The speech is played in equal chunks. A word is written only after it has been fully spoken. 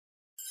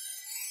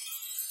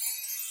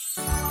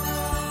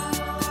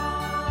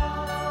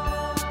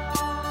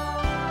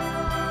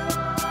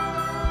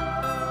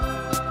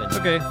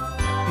Okay,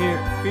 here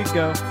we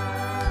go.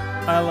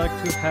 I like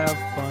to have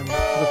fun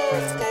with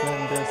friends,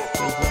 and this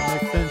is an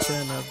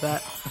extension of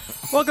that.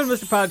 Welcome to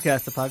Mr.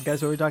 Podcast, the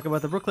podcast where we talk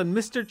about the Brooklyn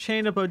Mr.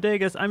 Chain of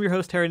Bodegas. I'm your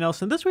host, Harry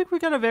Nelson. This week we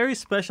got a very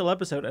special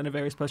episode and a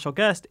very special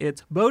guest.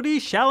 It's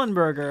Bodie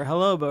Schallenberger.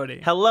 Hello,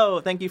 Bodie.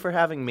 Hello, thank you for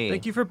having me.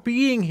 Thank you for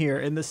being here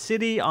in the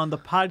city on the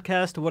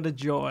podcast. What a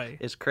joy.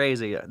 It's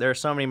crazy. There are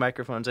so many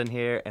microphones in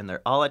here, and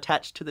they're all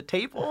attached to the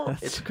table.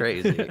 It's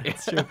crazy.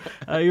 It's true.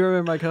 You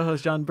remember my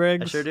co-host, John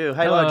Briggs? I sure do.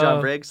 Hello,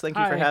 John Briggs. Thank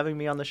you for having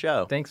me on the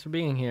show. Thanks for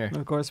being here. And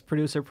of course,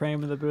 producer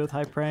Prem in the booth.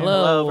 Hi, Prem.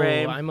 Hello,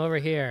 Prem. I'm over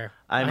here.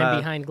 I'm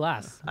behind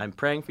glass. I'm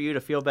praying for you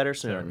to feel better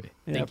soon.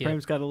 Yeah, Thank you.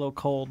 Prem's got a little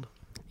cold.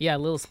 Yeah, a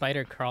little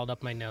spider crawled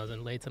up my nose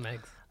and laid some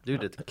eggs.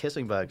 Dude, it's a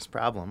kissing bug's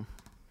problem.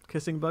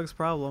 Kissing bug's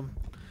problem.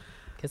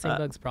 Kissing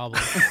bugs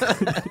problem.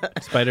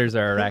 Spiders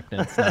are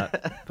arachnids,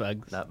 not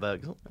bugs. Not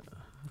bugs.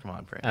 Come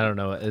on, Prem. I don't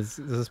know. Does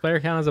a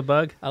spider count as a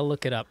bug? I'll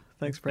look it up.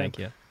 Thanks, Prem. Thank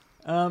you.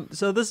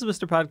 So this is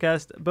Mr.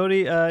 Podcast.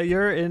 Bodie,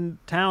 you're in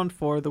town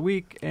for the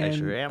week, and I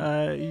sure am.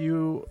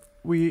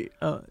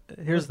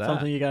 Here's that?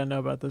 something you got to know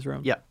about this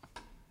room. Yeah.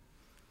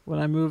 When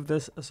I move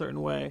this a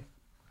certain way, it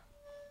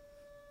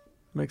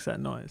makes that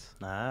noise.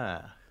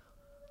 Ah.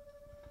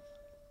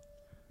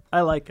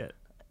 I like it.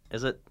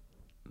 Is it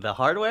the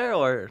hardware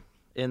or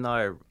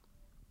through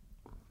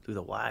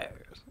the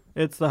wires?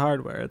 It's the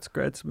hardware. It's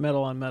great. It's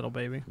metal on metal,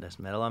 baby. That's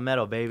metal on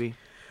metal, baby.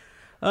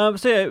 So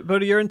yeah,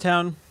 Bodie, you're in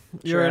town.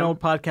 You're Sure an am. old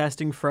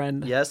podcasting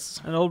friend.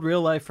 Yes. An old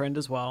real life friend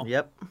as well.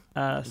 Yep.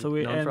 Known for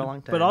a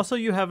long But time. also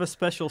you have a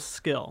special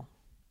skill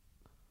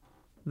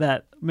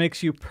that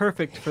makes you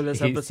perfect for this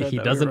episode. He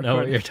that doesn't we're know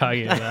what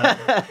recording. you're talking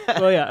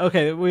about. Well, yeah,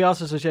 okay. We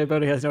also should say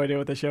Bodie has no idea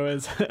what the show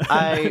is.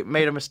 I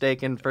made a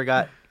mistake and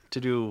forgot to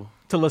do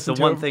to listen the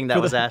to one it thing for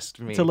that was asked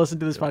me. to listen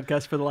to this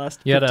podcast for the last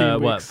You had 15 a,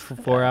 weeks.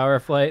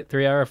 4-hour flight,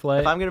 3-hour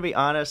flight? If I'm going to be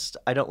honest,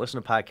 I don't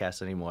listen to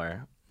podcasts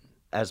anymore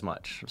as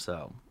much,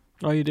 so...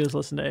 All you do is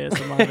listen to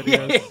ASMR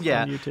videos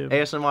yeah. on YouTube.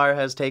 ASMR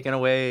has taken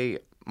away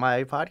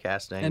my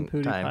podcasting And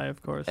PewDiePie, time.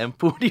 of course. And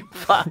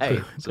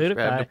PewDiePie.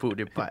 Subscribe to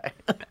PewDiePie.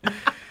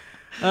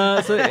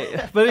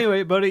 But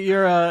anyway, Bodie,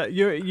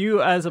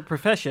 you as a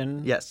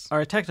profession Yes. are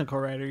a technical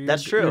writer.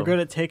 That's true. You're good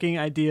at taking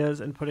ideas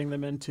and putting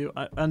them into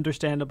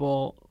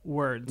understandable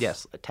words.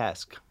 Yes, a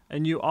task.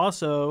 And you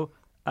also,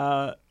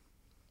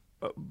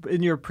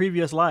 in your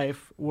previous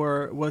life,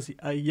 was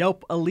a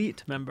Yelp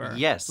Elite member.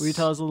 Yes. Will you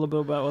tell us a little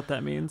bit about what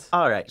that means?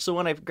 All right, so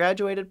when I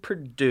graduated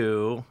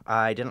Purdue,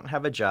 I didn't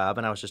have a job,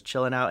 and I was just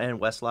chilling out in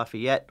West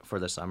Lafayette for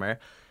the summer.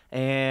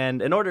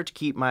 And in order to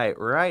keep my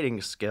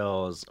writing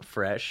skills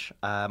fresh,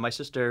 my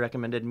sister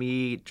recommended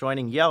me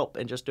joining Yelp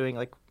and just doing,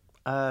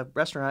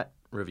 restaurant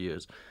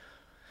reviews.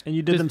 And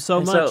you did them so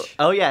And much.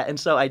 and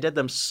so I did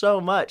them so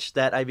much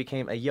that I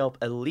became a Yelp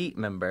Elite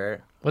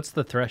member. What's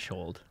the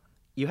threshold?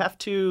 You have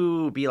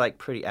to be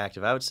pretty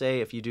active. I would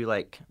say if you do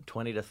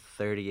 20 to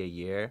 30 a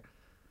year,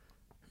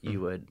 you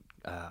would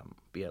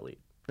be elite.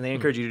 And they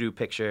encourage you to do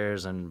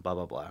pictures and blah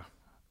blah blah.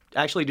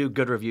 Actually, do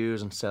good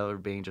reviews instead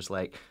of being just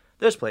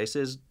this place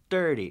is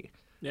dirty.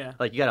 Yeah.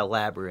 You gotta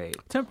elaborate.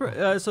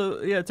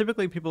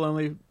 Typically people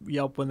only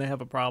Yelp when they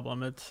have a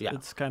problem.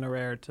 It's kind of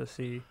rare to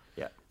see.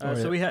 Yeah.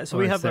 We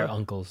have their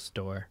uncle's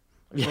store.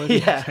 Yeah.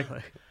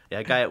 Exactly. Yeah.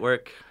 A guy at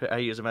work, I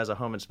use him as a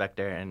home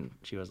inspector, and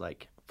she was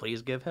like,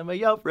 "Please give him a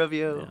Yelp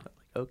review."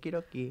 Yeah. Okie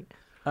dokie.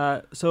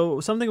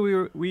 So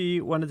something we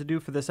wanted to do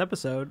for this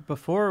episode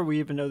before we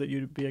even know that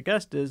you'd be a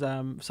guest is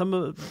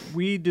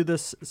we do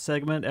this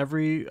segment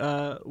every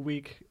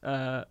week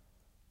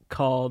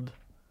called.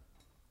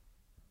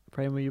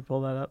 Pray, will you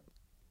pull that up?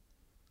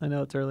 I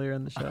know it's earlier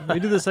in the show.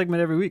 We do this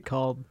segment every week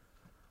called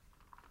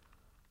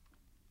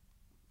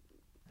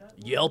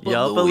Yelp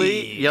Yelp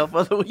Elite. Yelp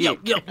of the week. Yelp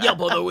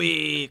of the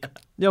week.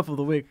 Yelp of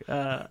the Week,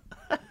 where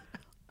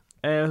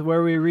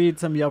we read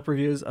some Yelp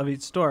reviews of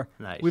each store.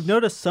 Nice. We've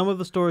noticed some of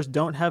the stores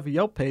don't have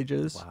Yelp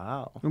pages.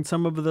 Wow. And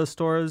some of the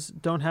stores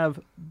don't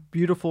have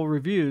beautiful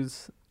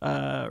reviews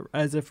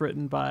as if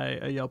written by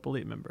a Yelp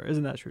Elite member.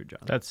 Isn't that true, John?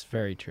 That's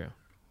very true.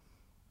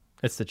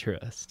 It's the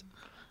truest.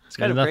 It's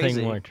kind of Nothing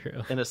crazy more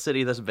true. in a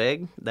city this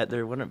big that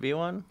there wouldn't be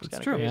one. It's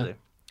kind true. of crazy. Yeah.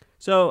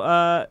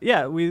 So,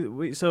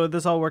 we so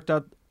this all worked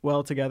out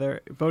well together.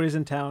 Bodie's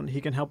in town.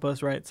 He can help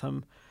us write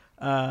some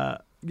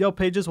Yelp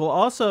pages. We'll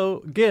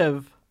also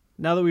give,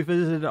 now that we've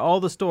visited all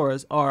the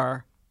stores,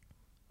 Pray,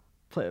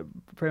 I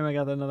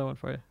got another one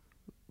for you.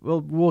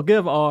 We'll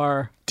give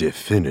our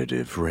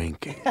definitive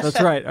ranking.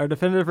 That's right, our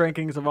definitive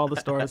rankings of all the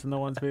stores and the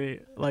ones we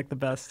like the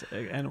best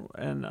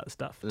and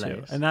stuff too.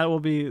 Nice. And that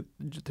will be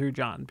through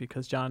John,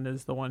 because John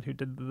is the one who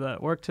did the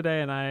work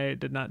today, and I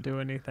did not do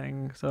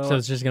anything. So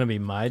it's just gonna be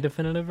my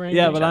definitive ranking.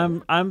 yeah, but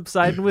I'm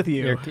siding with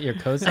you. You're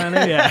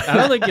co-signing. Yeah. I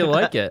don't think you'll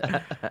like it.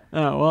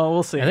 Oh well,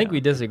 we'll see. I think we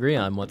disagree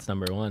on what's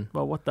number one.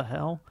 Well, what the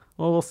hell?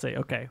 Well, we'll see.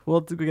 Okay,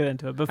 we'll get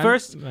into it. But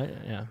first,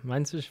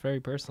 mine's just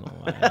very personal.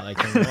 Why I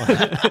like him more.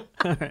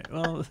 all right.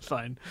 Well, it's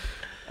fine.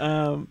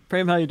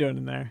 Prem, how you doing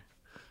in there?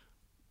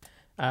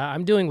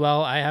 I'm doing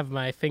well. I have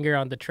my finger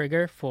on the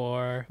trigger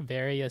for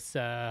various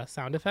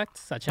sound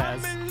effects, such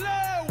as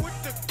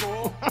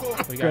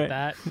We got Great.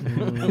 that.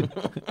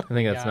 I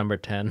think that's Yeah. number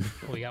 10.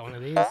 We got one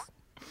of these.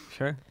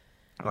 Sure.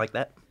 I like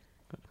that.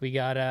 We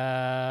got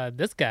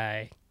this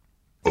guy.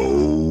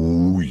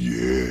 Oh,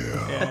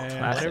 yeah.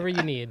 Yeah. Whatever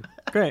you need.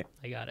 Great.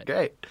 I got it.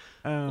 Great.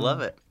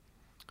 Love it.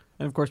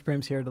 And of course,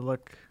 Prem's here to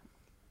look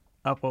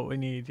up what we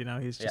need. You know,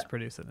 he's just Yeah.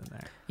 producing in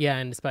there. Yeah,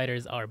 and the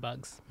spiders are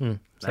bugs. Sorry,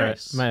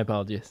 Nice. my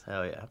apologies.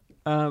 Hell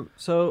yeah.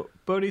 So,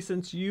 Bodhi,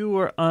 since you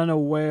were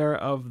unaware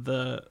of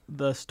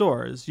the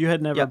stores, you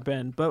had never Yep.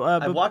 been. But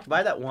I walked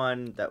by that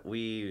one that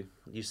you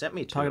sent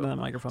me to. talking to that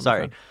microphone. my Sorry.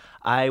 friend.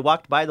 I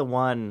walked by the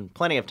one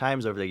plenty of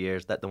times over the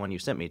years, the one you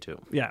sent me to.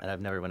 Yeah. And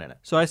I've never went in it.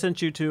 So I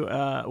sent you to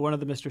one of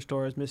the Mr.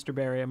 stores, Mr.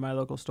 Barry, at my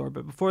local store.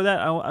 But before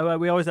that,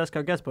 we always ask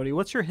our guest, Bodhi,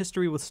 what's your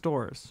history with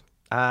stores?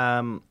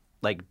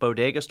 Like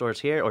bodega stores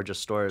here or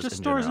just stores Just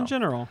in stores general? in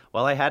general.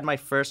 Well, I had my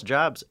first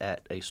jobs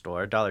at a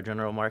store, Dollar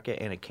General Market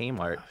and a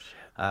Kmart.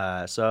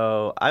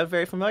 So I'm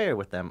very familiar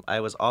with them. I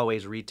was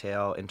always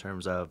retail in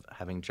terms of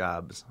having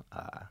jobs.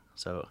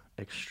 So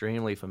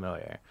extremely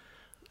familiar.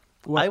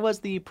 What- I was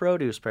the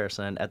produce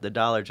person at the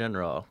Dollar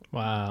General.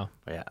 Wow.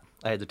 Yeah.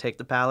 I had to take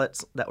the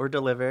pallets that were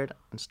delivered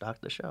and stock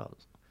the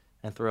shelves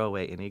and throw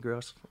away any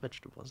gross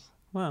vegetables.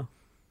 Wow.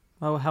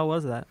 Oh, how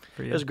was that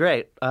for you? It was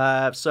great.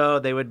 So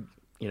they would,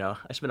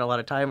 I spent a lot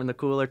of time in the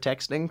cooler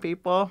texting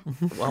people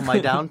while my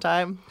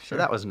downtime. So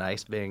that was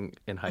nice being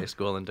in high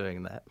school and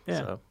doing that. Yeah.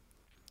 So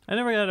I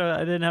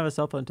didn't have a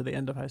cell phone to the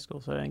end of high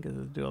school, so I didn't get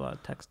to do a lot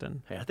of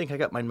texting. yeah, I think I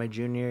got mine my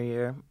junior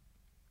year.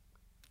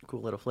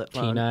 Cool little flip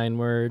phone. T9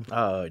 word.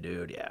 Oh,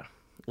 dude, yeah.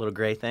 Little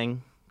gray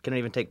thing. Couldn't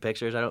even take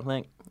pictures, I don't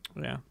think.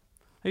 Yeah.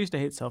 I used to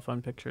hate cell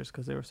phone pictures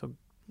because they were so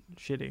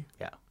shitty.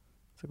 Yeah.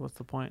 It's like, what's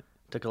the point?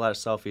 Took a lot of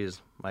selfies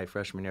my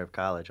freshman year of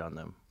college on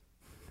them.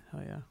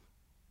 Hell yeah.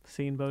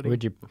 Scene, Bodhi?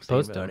 Where'd you Steve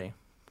post them? Bodie.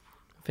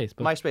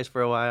 Facebook. MySpace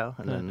for a while,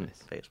 and Oh, then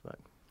nice. Facebook.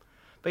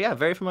 But yeah,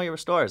 very familiar with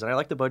stores, and I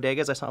like the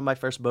bodegas. I saw my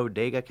first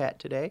bodega cat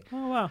today.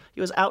 Oh, wow.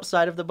 He was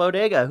outside of the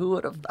bodega. Who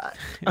would have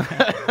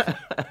thought?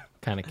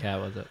 kind of cat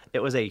was it? It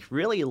was a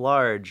really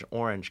large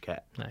orange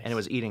cat, Nice. and it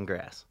was eating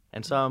grass.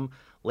 And some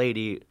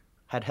lady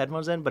had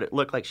headphones in, but it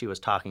looked like she was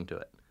talking to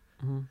it.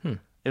 Mm-hmm.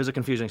 It was a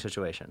confusing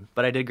situation,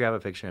 but I did grab a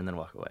picture and then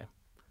walk away.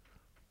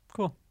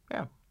 Cool.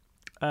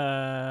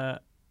 Yeah.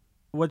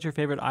 What's your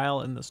favorite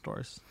aisle in the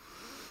stores?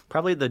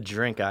 Probably the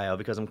drink aisle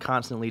because I'm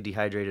constantly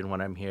dehydrated when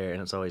I'm here,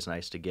 and it's always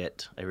nice to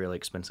get a really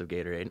expensive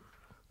Gatorade.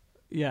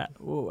 Yeah.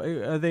 Well,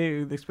 are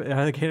the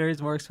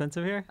Gatorades more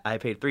expensive here? I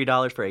paid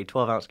 $3 for a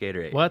 12-ounce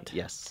Gatorade. What?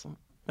 Yes.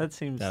 That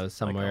seems That was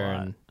like a somewhere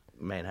lot. in.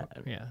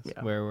 Manhattan. Yeah.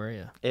 Yeah. Where were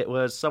you? It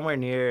was somewhere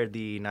near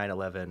the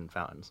 9/11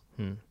 fountains.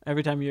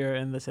 Every time you're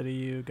in the city,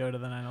 you go to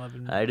the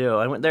 9/11. I do.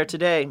 I went there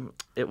today.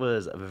 It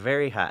was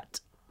very hot.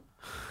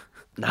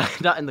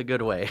 Not in the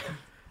good way.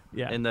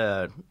 Yeah. In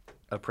the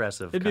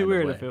oppressive It'd be kind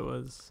weird of if way. it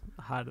was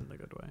hot in the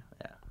good way.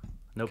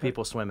 No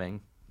people swimming.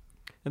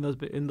 In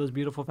those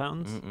beautiful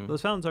fountains. Mm-mm.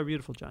 Those fountains are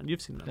beautiful, John.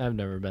 You've seen them. I've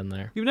never been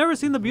there. You've never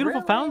seen the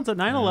beautiful Really? fountains at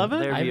 9/11?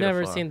 They're I've never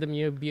beautiful. seen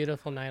the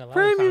beautiful 9/11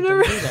 Frame, you've fountains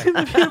never either. seen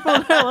the beautiful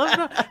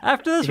 9/11.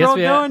 After this, Guess we're all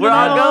we- going to We're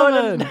all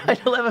 9/11. going to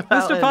 9/11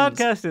 Mr. fountains.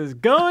 Podcast is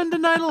going to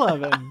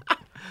 9/11.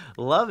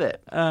 Love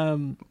it.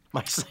 Um,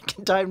 My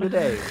second time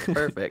today.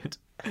 Perfect.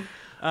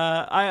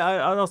 I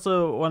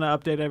also want to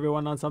update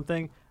everyone on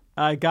something.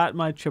 I got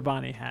my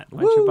Chobani hat.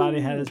 My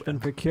Chobani hat has been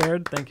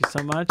procured. Thank you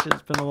so much.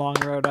 It's been a long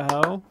road to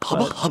hoe.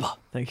 but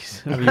Thank you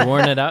so much. Have you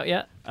worn it out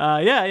yet?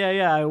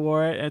 Yeah. I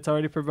wore it. It's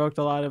already provoked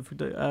a lot of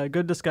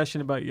good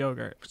discussion about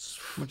yogurt,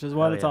 which is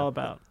what Hell it's yeah. all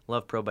about.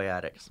 Love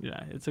probiotics.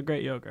 Yeah, it's a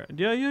great yogurt.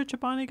 Are you a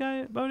Chobani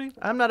guy, Bodhi?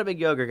 I'm not a big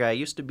yogurt guy. I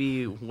used to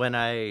be when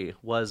I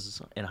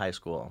was in high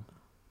school.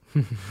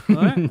 All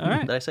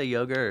right. Did I say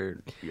yoga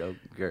or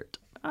yogurt?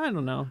 I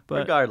don't know, but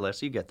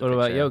Regardless, you get the What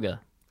about picture.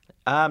 yoga?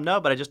 No,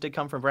 but I just did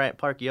come from Bryant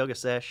Park Yoga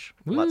Sesh.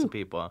 Lots Woo. of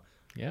people.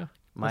 Yeah.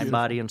 Mind,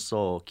 body, and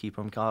soul. Keep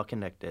them all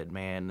connected,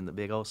 man, in the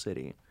big old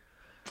city.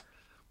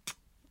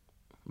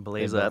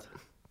 Blaze They up.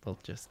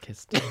 Both just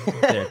kissed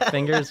their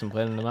fingers and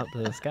pointed them up to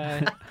the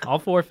sky. All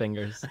 4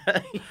 fingers.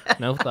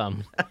 No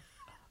thumb.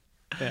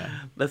 yeah.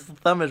 The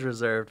thumb is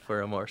reserved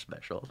for a more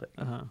special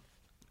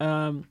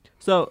thing.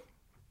 So,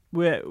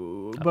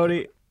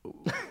 Bodhi,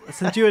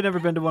 since you had never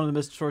been to one of the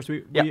Mr. stores, we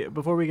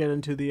before we get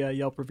into the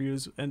Yelp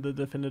reviews and the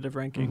definitive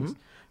rankings,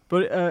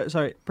 but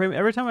sorry, Prem,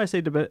 every time I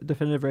say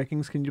definitive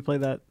rankings, can you play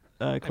that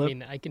clip? I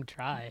mean, I can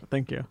try.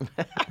 Thank you.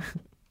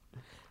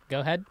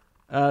 Go ahead.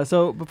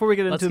 So before we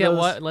get into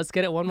Let's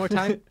get it one more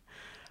time.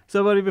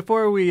 So, Bodhi,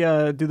 before we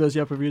do those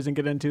Yelp reviews and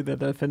get into the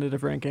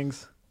definitive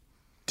rankings,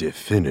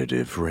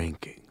 Definitive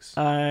rankings.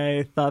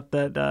 I thought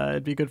that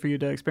it'd be good for you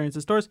to experience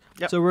the stores.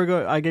 Yep.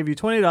 So I gave you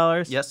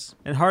 $20. Yes.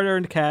 In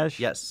hard-earned cash.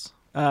 Yes.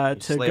 To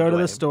slaved go to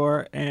away. the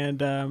store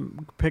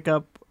and pick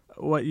up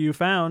what you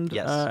found.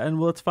 Yes. And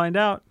let's find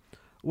out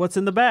what's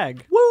in the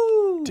bag.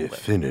 Woo!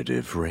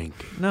 Definitive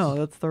rankings. No,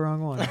 that's the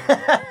wrong one.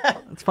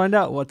 Let's find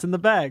out what's in the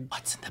bag.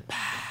 What's in the bag?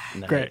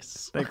 Great.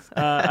 Nice. Thanks.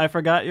 I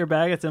forgot your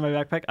bag. It's in my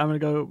backpack. I'm going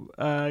to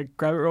go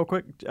grab it real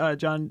quick.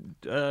 John,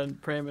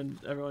 Prem, and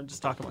everyone,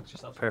 just talk amongst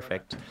yourselves.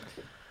 Perfect.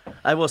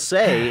 I will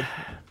say,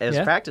 as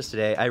Yeah? practice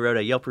today, I wrote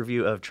a Yelp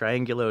review of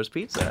Triangulo's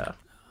Pizza.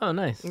 Oh,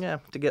 nice. Yeah,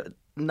 to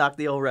knock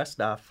the old rust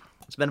off.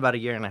 It's been about a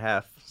year and a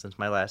half since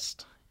my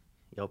last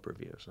Yelp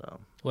review, so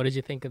What did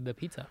you think of the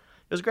pizza?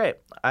 it was great.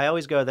 I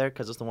always go there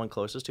because it's the one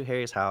closest to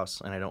Harry's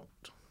house, and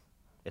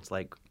it's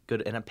like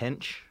good in a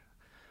pinch,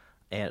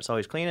 and it's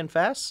always clean and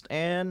fast,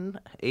 and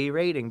A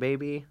rating,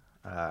 baby.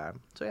 So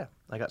yeah,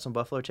 I got some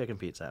buffalo chicken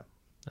pizza,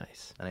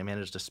 Nice. and I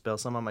managed to spill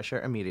some on my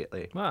shirt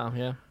immediately. Wow,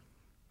 yeah.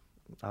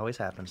 Always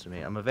happens to me.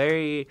 I'm a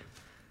very,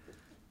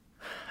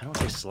 I don't want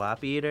to say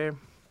sloppy eater,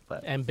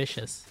 but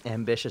Ambitious.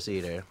 ambitious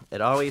eater. It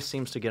always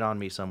seems to get on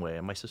me some way,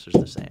 and my sister's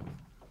the same.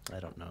 I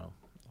don't know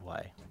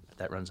why.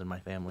 That runs in my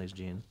family's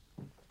gene.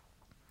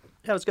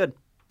 Yeah, it was good.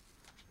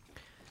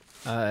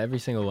 Every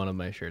single one of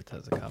my shirts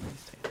has a coffee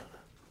stain on it.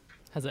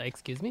 Has it,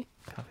 excuse me?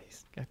 Coffee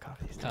stain.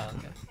 Oh,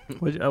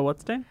 okay. What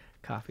stain?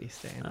 Coffee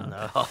stain.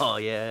 Oh,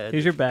 yeah.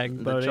 Here's your bag,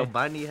 the Bodie.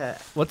 Chobani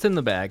hat. What's in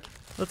the bag?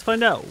 Let's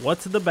find out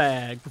what's in the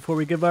bag before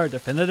we give our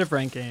definitive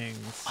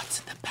rankings. What's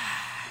in the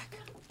bag?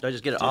 Do I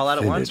just get it all out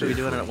at once, or are we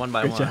doing it one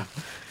by Good one? job.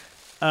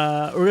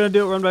 We're gonna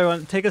do it one by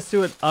one. Take us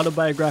through it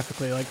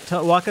autobiographically.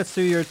 Like, walk us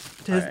through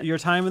right. your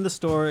time in the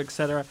store,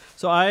 etc.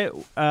 So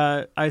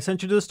I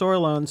sent you to the store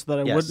alone so that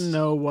I Yes. wouldn't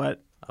know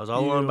what. I was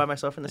all alone by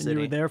myself in the and You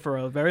were city. there for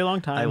a very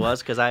long time. I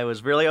was, because I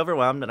was really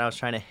overwhelmed, and I was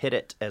trying to hit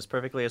it as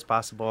perfectly as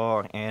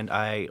possible, and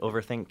I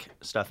overthink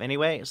stuff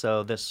anyway,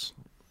 so this,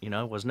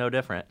 was no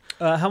different.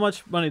 How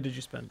much money did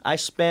you spend? I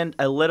spent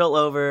a little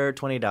over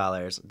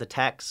 $20. The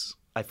tax,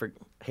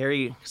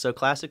 Harry so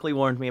classically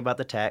warned me about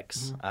the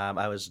tax.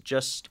 I was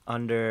just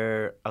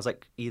under, I was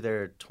like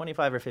either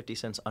 25 or 50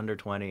 cents under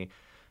 20,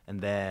 and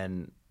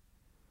then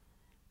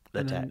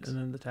the tax. And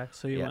then the tax.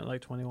 So you Yeah. went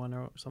like 21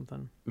 or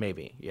something.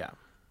 Maybe, yeah.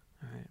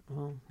 All right.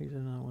 Well, you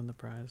did not win the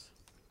prize.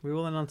 We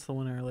will announce the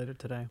winner later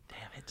today,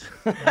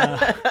 Damn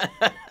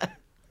it.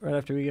 right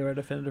after we give our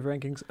definitive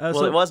rankings. Well,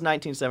 So it was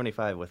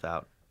 1975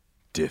 without.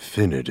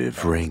 Definitive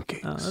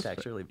rankings. that's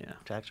Tax fair. really, Yeah.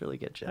 tax really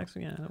gets you.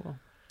 Actually, yeah, it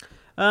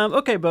will.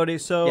 Okay, Bodie.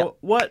 So Yep.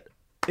 what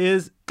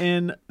is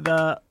in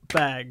the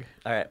bag?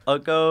 All right, I'll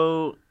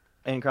go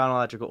in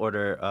chronological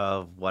order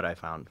of what I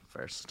found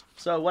first.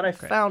 So what I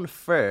found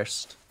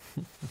first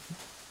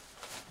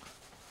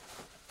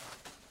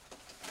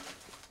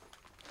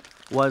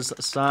was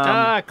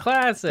some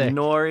Classic.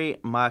 nori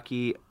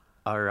maki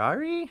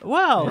arari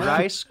Wow.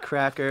 rice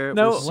cracker.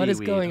 No, with what is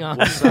seaweed, going on?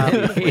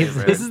 wasabi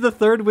flavor. This is the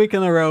third week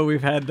in a row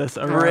we've had this.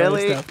 Arari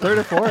Really? Stuff. Third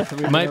or fourth.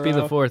 week in Might a be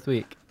the row. fourth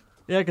week.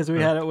 Yeah, because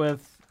we had it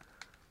with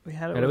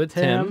Tim.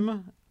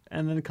 Tim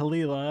and then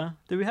Kalila.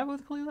 Did we have it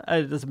with Kalila?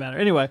 It doesn't matter.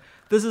 Anyway,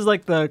 this is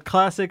like the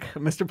classic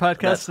Mr. Podcast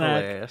That's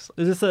snack. hilarious.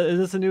 Is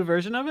this a new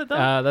version of it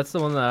though? That's the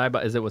one that I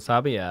bought. Is it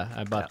wasabi? Yeah,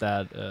 I bought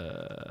that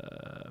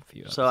a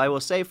few. So I will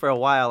say, for a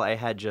while, I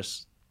had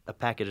just a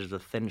package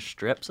of thin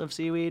strips of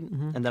seaweed,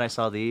 Mm-hmm. and then I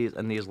saw these,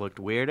 and these looked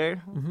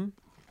weirder.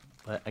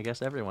 But I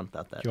guess everyone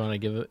thought that. Do you want to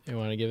give it? You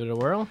want to give it a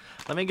whirl?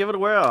 Let me give it a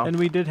whirl. And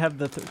we did have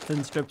the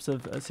thin strips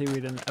of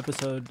seaweed in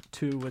episode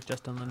 2 with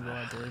Justin Linville,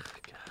 I believe.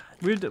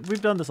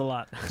 We've done this a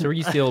lot. It's a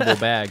resealable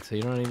bag, so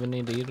you don't even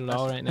need to eat it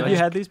all right now. Have you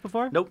had these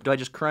before? Nope. Do I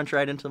just crunch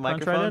right into the Crunch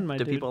right microphone? in, my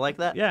Do dude. people like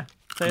that? Yeah.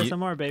 Say You- some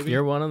more, baby.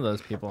 You're one of those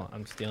people.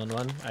 I'm stealing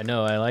one. I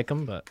know I like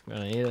them, but I'm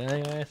gonna eat it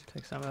anyways.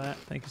 Take some of that.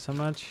 Thank you so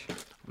much.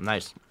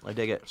 Nice. I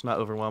dig it. It's not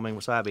overwhelming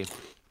wasabi.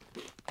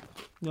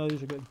 No,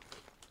 these are good.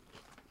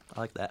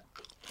 I like that.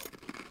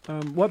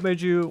 What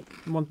made you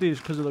want these?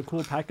 Because of the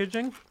cool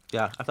packaging?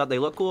 Yeah, I thought they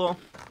looked cool.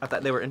 I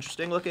thought they were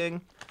interesting looking,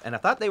 and I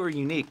thought they were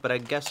unique, but I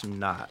guess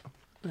not.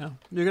 Yeah.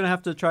 You're going to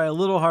have to try a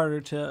little harder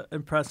to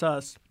impress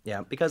us.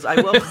 Yeah, because I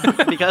will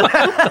because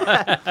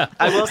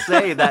I will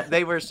say that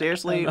they were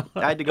seriously.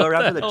 I had to go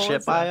around to the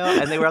chip aisle,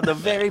 and they were on the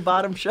very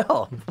bottom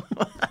shelf.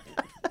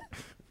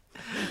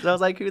 So I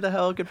was like, who the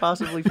hell could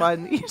possibly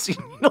find these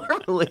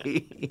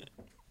normally?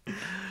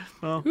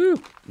 Well,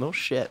 No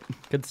shit.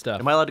 Good stuff.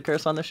 Am I allowed to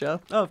curse on the show?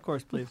 oh, of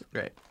course, please.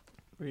 Great.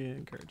 We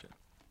encourage it.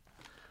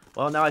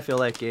 Well, now I feel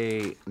like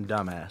a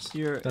dumbass.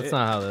 That's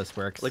not how this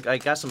works. Like I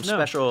got some No.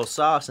 special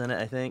sauce in it,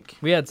 I think.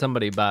 We had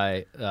somebody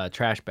buy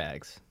trash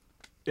bags.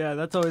 Yeah,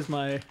 that's always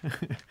my.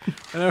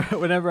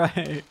 whenever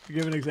I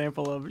give an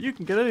example of you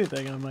can get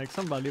anything, and I'm like,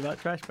 somebody bought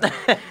trash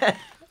bags.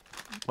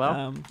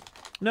 Well,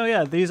 No,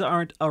 yeah, these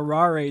aren't a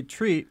rare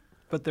treat,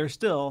 but they're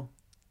still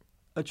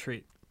a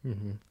treat.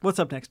 Mm-hmm. What's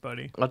up next,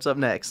 Bodie? what's up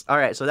next? All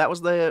right, so that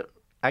was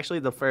actually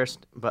the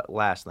first but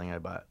last thing I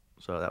bought.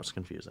 So that was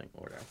confusing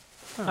order.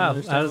 I don't How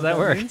understand does what that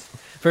work? means.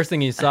 First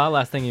thing you saw,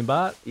 last thing you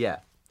bought. Yeah.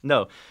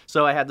 No.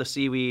 So I had the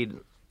seaweed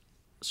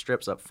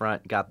strips up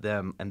front, got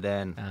them, and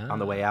then on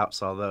the way out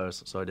saw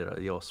those. So I did a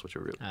little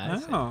switcheroo. I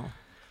see. Oh.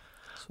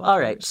 All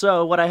right.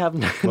 So what I have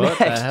What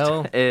the next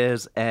hell?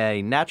 is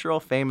a natural,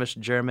 famous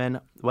German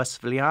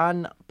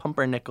Westphalian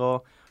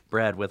pumpernickel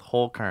bread with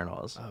whole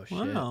kernels. Oh shit.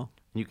 Wow.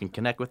 You can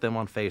connect with them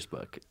on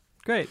Facebook.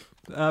 Great.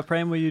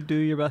 Pram, will you do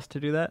your best to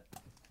do that?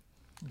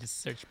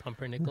 Just search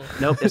pumpernickel.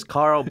 Nope, it's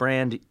Carl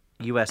Brand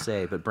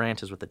USA, but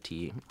Brandt is with a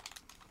T.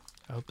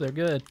 I hope they're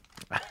good.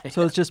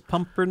 So it's just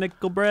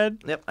pumpernickel bread.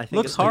 Yep, I think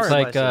Looks it's hard.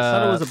 slices. Like, I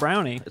thought it was a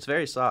brownie. It's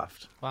very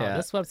soft. Wow, Yeah.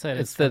 this website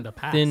It's is from the the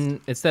past.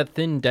 thin. It's that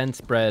thin, dense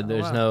bread. Oh,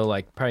 There's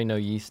wow. probably no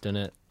yeast in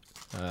it.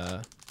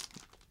 I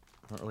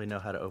don't really know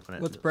how to open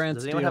it. What's brand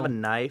Does anyone have a steel?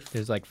 knife?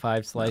 There's like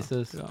 5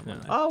 slices. Yeah, Yeah.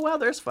 Oh, wow,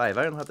 there's 5.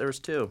 I didn't thought there was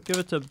 2. Give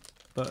it to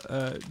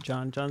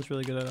John. John's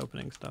really good at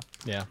opening stuff.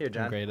 Yeah, Here,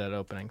 John. I'm great at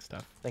opening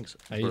stuff. Thanks.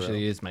 I bro. usually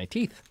use my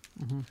teeth.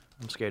 I'm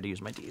scared to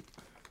use my teeth.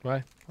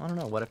 Why? I don't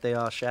know. What if they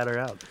all shatter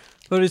out?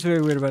 Bodhi's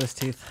very weird about his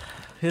teeth.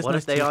 He has What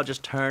nice if they teeth. all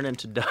just turn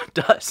into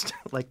dust?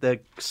 Like the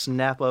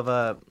snap of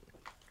a...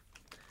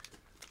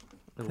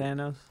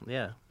 Thanos?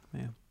 Yeah.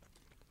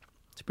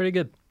 It's pretty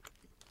good.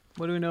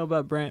 What do we know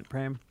about Brant,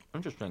 Pram?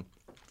 Interesting.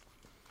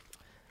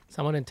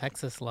 Someone in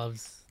Texas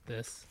loves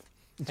this.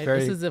 Hey, very-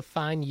 This is a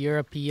fine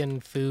European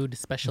food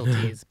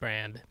specialties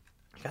brand.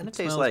 Kind of It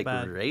tastes smells like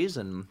bad.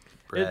 raisin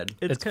bread.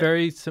 It's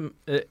very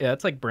yeah,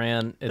 it's like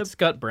bran. It's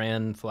got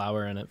bran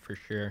flour in it for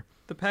sure.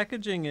 The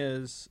packaging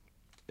is,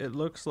 it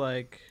looks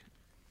like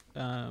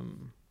a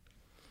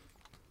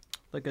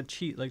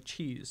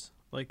cheese,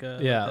 like a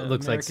Yeah, like it a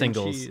looks like American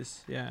singles.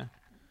 Cheese. Yeah,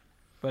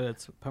 but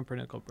it's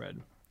pumpernickel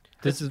bread.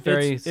 This is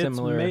very It's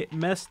similar.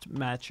 Mest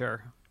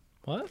matcher,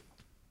 What?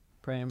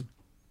 Pram.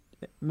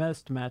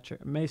 Mest matcher.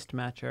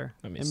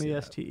 Let me see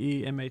that.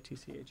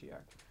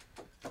 MESTEMATCHER.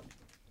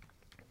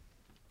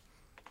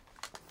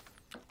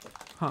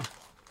 Huh.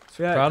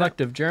 So yeah,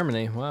 Product of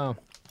Germany. Wow.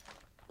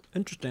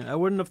 interesting. I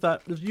wouldn't have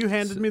thought if you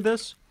handed me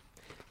this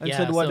and Yeah,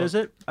 said, "What so is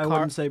it?" I Car-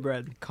 wouldn't say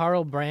bread.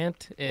 Carl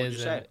Brandt What'd is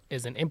you say?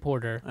 is an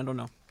importer I don't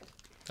know.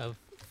 of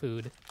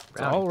food.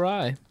 It's all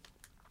right.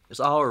 It's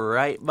all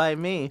right by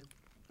me.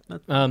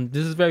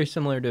 This is very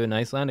similar to an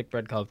Icelandic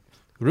bread called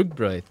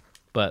rugbrød,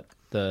 but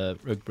the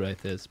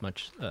rugbrød is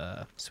much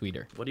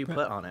sweeter. What do you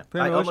put on it?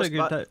 Pram, I wish almost could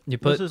bought, ta- You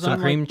this put is some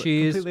unlike- cream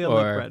cheese completely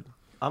unlike or- bread.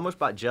 I almost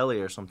bought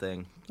jelly or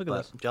something. Look at but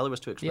this. jelly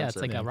was too expensive. Yeah, it's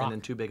like a rock. And in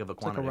too big of a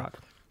It's like quantity. a rock.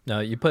 No,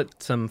 you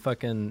put some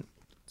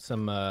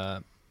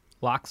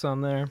lox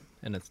on there,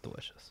 and it's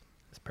delicious.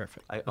 It's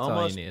perfect. I That's all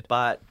almost you need.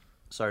 bought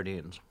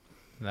sardines.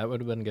 That would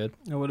have been good.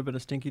 It would have been a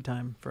stinky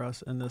time for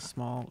us in this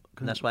small.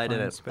 And that's why I did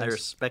confined it. I space.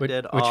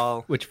 respected which,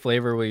 all which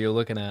flavor were you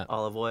looking at?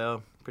 olive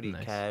oil. Pretty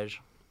Nice.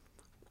 cash.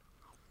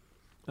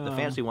 The Um,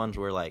 fancy ones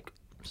were like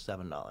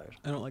 $7.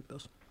 I don't like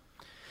those.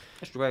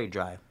 It's very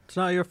dry. It's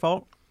not your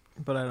fault,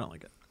 but I don't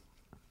like it.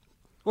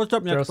 What's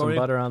up Throw next, some Bodhi?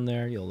 butter on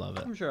there, you'll love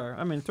it. I'm sure.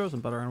 I mean, throw some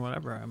butter on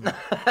whatever.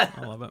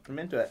 I love it. I'm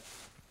into it.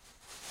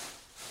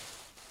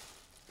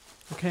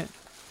 Okay.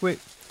 Wait.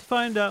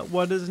 Find out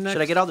what is next.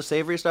 Should I get all the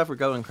savory stuff or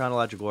go in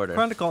chronological order?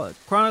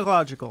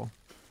 Chronological.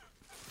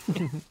 All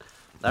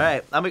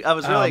right. I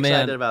was Oh, really man.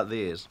 excited about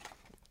these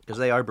because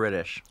they are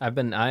British. I've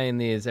been eyeing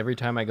these every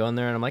time I go in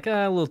there, and I'm like,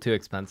 a little too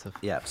expensive.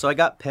 Yeah. So I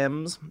got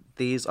Pims.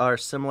 These are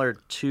similar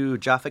to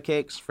Jaffa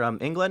cakes from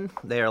England.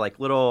 They are like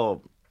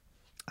little,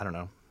 I don't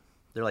know.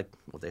 They're like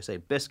what they say,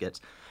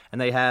 biscuits. And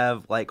they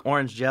have like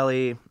orange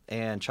jelly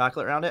and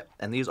chocolate around it.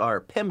 And these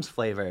are Pims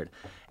flavored.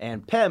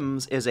 And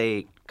Pims is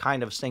a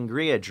kind of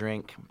sangria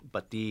drink,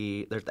 but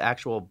there's the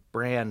actual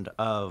brand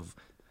of,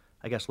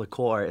 I guess,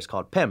 liqueur is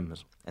called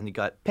Pims. And you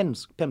got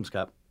Pims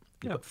cup.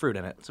 You Yeah. put fruit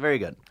in it. It's very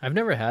good. I've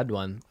never had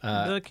one.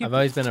 keep- I've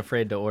always been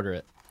afraid to order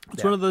it. It's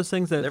Yeah. one of those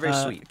things that They're very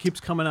sweet. keeps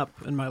coming up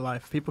in my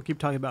life. People keep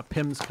talking about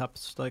Pimm's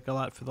cups like a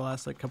lot for the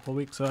last like couple of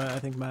weeks. So I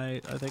think my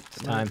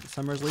time.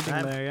 summer's leading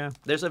Time. there. Yeah.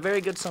 There's a very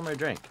good summer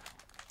drink.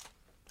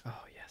 Oh,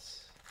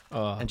 yes.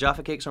 Oh, And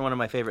Jaffa cakes are one of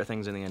my favorite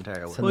things in the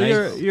entire world. So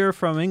Well, nice. you're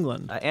from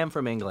England, I am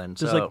from England,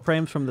 just so like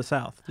Pram's from the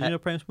South. Do you I- know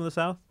Pram's from the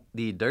South?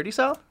 the dirty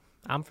South?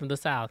 I'm from the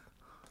South,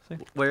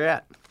 Where you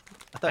at?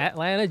 I thought,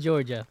 Atlanta,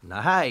 Georgia.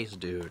 nice,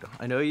 dude.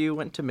 I know you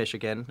went to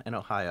Michigan and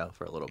Ohio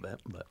for a little bit,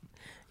 but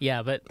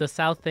Yeah, but the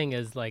South thing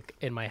is like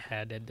in my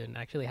head. It didn't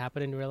actually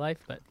happen in real life,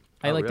 but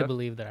I Oh, like to really?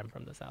 believe that I'm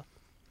from the South.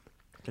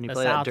 can you The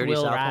play that South dirty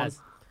will South rise.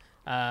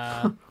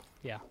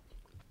 Yeah,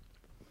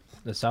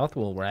 the South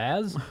will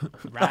raz?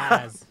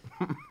 rise.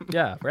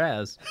 Yeah,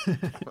 raz.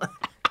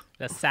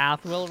 The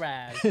South will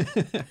rise. one?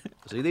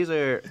 See, these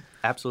are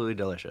absolutely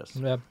delicious.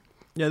 Yeah.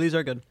 Yeah, these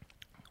are good.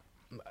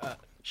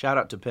 Shout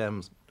out to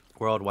Pims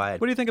worldwide.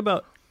 What do you think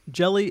about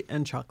jelly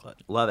and chocolate?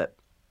 Love it.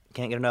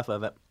 Can't get enough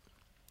of it,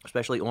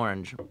 especially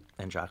orange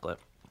and chocolate.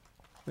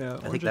 Yeah,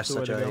 I think that's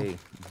such a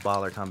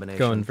baller combination.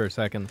 Going for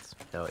seconds.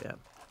 Hell yeah.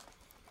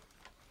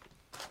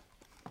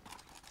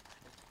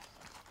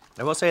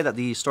 I will say that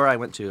the store I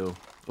went to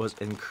was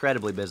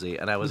incredibly busy,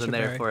 and I was Mr. in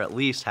there Barry. for at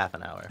least half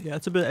an hour. Yeah,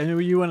 it's a bit. I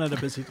mean, you went at a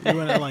busy. You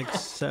went at like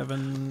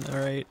 7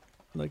 or 8,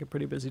 like a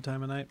pretty busy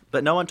time of night.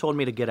 But no one told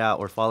me to get out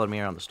or followed me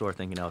around the store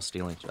thinking I was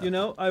stealing stuff. You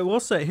know, I will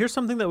say here's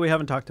something that we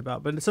haven't talked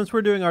about, but since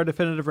we're doing our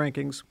definitive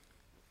rankings,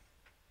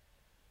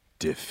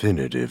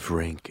 Definitive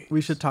ranking.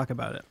 we should talk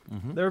about it.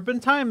 Mm-hmm. There have been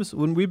times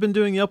when we've been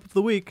doing Yelp of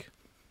the Week.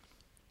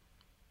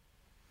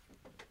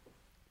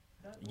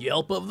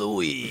 Yelp of the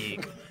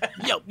week.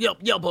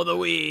 Yelp of the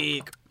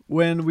week.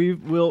 When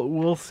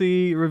we'll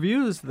see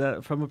reviews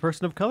that from a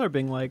person of color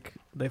being like,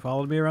 they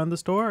followed me around the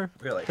store,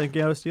 Really?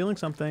 thinking I was stealing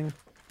something,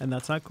 and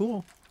that's not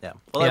cool. Yeah.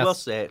 Well, I Yes. will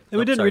say. And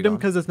we didn't read them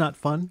because it's not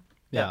fun.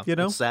 Yeah. You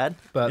know, It's sad.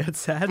 But it's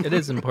sad. it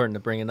is important to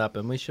bring it up,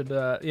 and we should,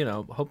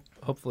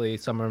 hopefully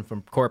someone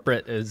from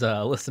corporate is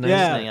listening. Listening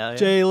Yeah,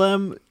 out, yeah.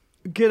 JLM,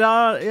 get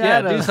on.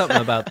 Yeah, do us.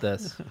 something about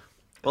this.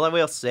 Well, I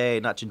will say,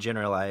 not to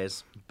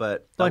generalize,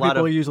 but a Black lot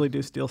people of usually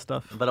do steal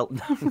stuff. but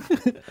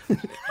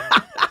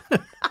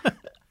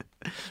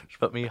just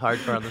put me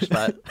hardcore on the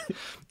spot.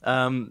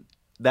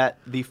 That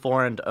the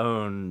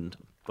foreign-owned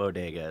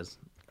bodegas,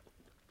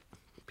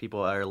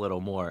 people are a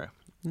little more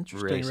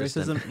Interesting.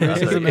 racist. Racism, than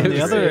racism in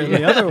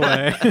the other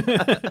way.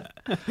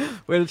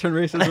 Way to turn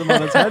racism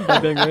on its head by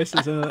being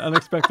racist in an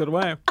unexpected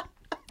way.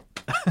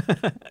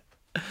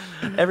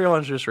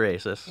 Everyone's just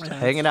racist,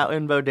 hanging out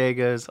in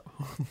bodegas,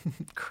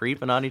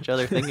 creeping on each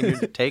other, thinking you're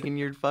taking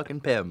your fucking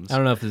pims. I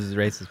don't know if this is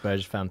racist, but I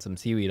just found some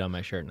seaweed on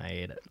my shirt and I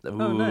ate it. Oh,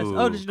 nice.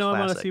 Oh, did you know I'm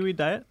on a classic. seaweed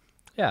diet?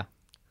 Yeah.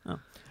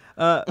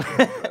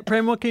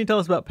 Prem, what can you tell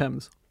us about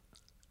Pims?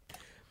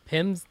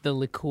 Pims, the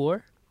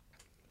liqueur.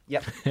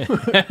 Yep.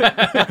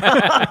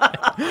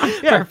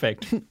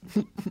 Perfect.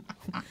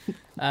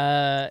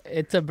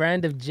 It's a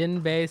brand of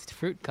gin-based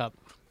fruit cup.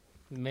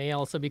 May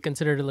also be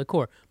considered a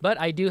liqueur. But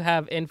I do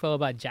have info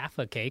about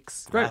Jaffa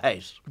cakes.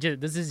 Nice.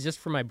 This is just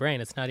from my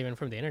brain. It's not even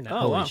from the internet.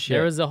 Oh, wow. shit.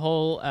 There was a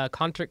whole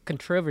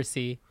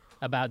controversy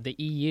about the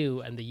EU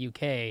and the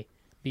UK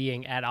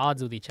being at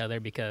odds with each other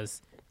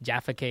because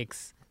Jaffa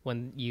cakes,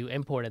 when you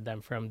imported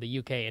them from the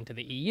UK into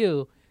the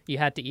EU, you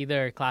had to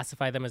either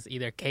classify them as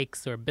either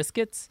cakes or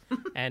biscuits.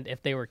 And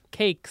if they were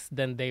cakes,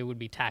 then they would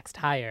be taxed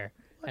higher.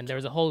 And there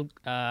was a whole,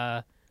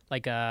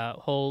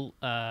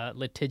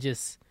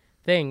 litigious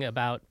thing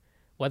about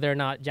whether or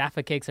not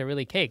Jaffa cakes are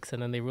really cakes.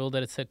 And then they ruled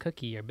that it's a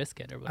cookie or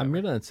biscuit or whatever. I'm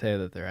going to say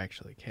that they're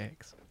actually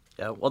cakes.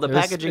 Yeah. Well, the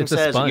It's- packaging it's a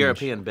says sponge.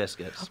 European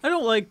biscuits. I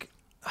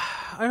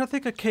don't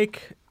think a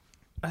cake.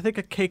 I think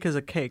a cake is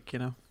a cake. You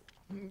know.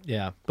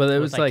 Yeah, but it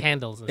With, was like, like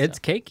candles and it's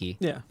stuff. cakey.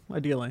 Yeah.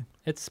 Ideally,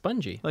 It's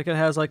spongy. like it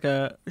has like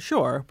a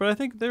sure, but I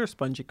think they're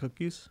spongy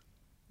cookies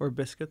or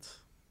biscuits.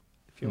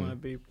 If you want to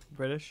be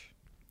British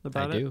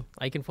about I do.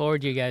 I can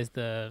forward you guys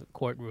the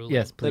court ruling.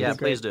 Yes, please. Yeah, be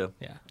great. please do.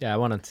 Yeah. Yeah, I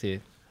want to see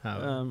how.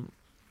 it.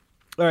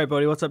 All right,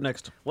 Bodie. What's up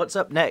next? What's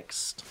up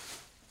next?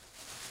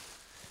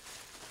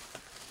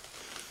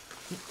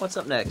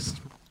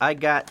 I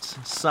got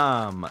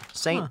some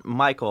St.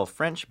 Michael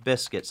French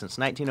biscuits since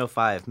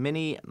 1905.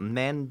 Mini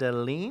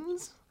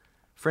mandolines?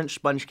 French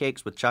sponge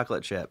cakes with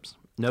chocolate chips.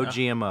 No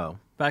GMO.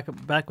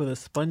 Back with a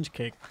sponge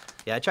cake.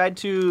 Yeah, I tried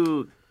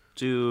to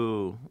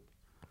do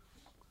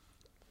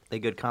a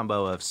good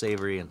combo of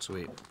savory and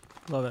sweet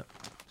Love it.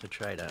 to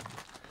try to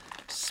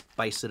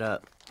spice it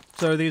up.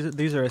 So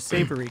these are a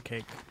savory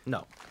cake.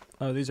 No.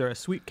 Oh, these are a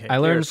sweet cake. I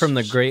learned There's from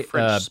the great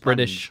French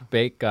British sponge.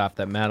 Bake Off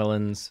that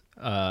Madeline's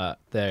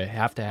they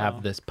have to have Oh.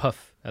 this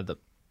puff at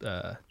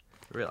the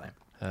Really.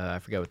 I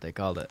forget what they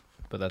called it,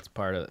 but that's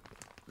part of it.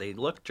 They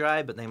look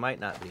dry, but they might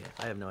not be.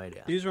 I have no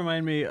idea. These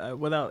remind me,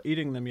 without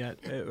eating them yet,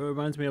 it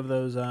reminds me of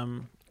those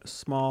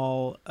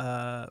small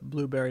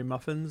blueberry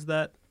muffins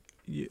that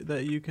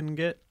you can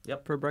get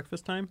Yep. for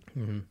breakfast time.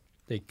 Mm-hmm.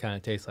 They kind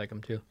of taste like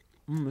them too.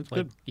 It's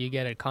Like good. you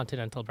get at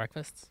continental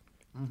breakfasts.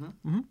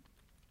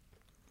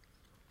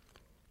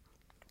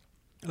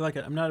 I like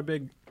it. I'm not a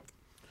big.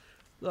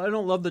 I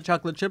don't love the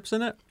chocolate chips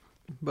in it,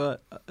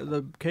 but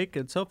the cake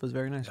itself is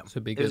very nice. This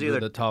would be It was good with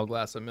either- a tall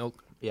glass of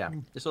milk. Yeah,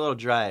 it's a little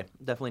dry.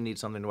 Definitely need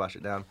something to wash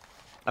it down.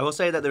 I will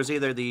say that there's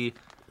either the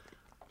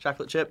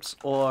chocolate chips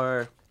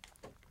or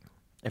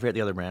I forget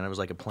the other brand. It was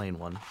like a plain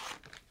one.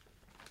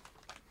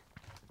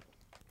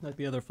 Like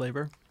the other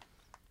flavor.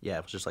 Yeah,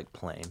 it was just like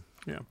plain.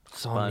 Yeah.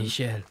 Saint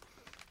Michel.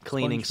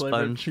 Cleaning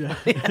flavored. sponge. Yeah.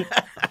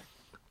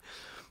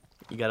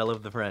 You gotta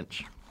love the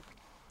French.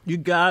 You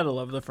gotta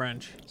love the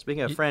French.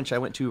 Speaking of French, I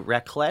went to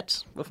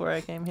Raclette before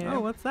I came here. Oh,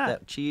 what's that?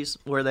 That cheese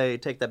where they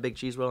take that big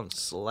cheese roll and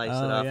slice it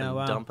Oh, off yeah, and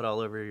wow. dump it all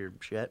over your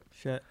shit.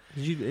 Shit.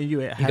 Did you You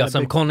had got a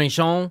some big,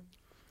 cornichon.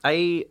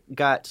 I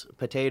got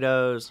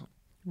potatoes.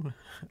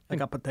 I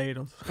got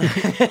potatoes.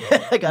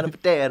 I got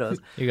potatoes.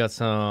 You got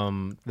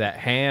some that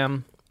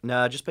ham.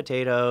 No, just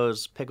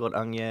potatoes, pickled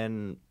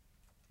onion,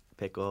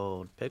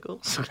 pickled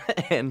pickles,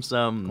 and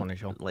some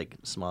Cornichon. like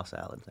small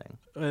salad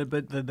thing.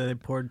 But they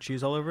poured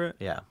cheese all over it.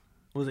 Yeah.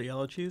 Was it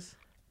yellow cheese?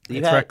 You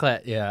It's had-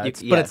 raclette, yeah. you-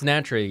 But yeah. it's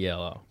naturally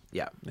yellow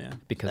Yeah. Yeah.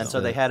 because And so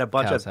the they had a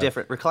bunch cows of have-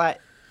 different. Raclette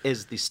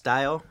is the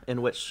style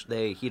in which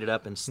they heat it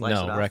up and slice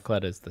No, it off.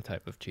 raclette is the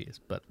type of cheese,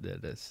 but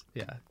it is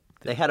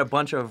They had a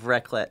bunch of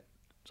raclette,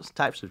 just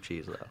types of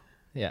cheese though.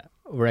 yeah.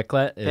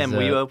 Raclette is Pim,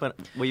 will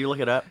you look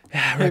it up?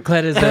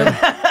 raclette is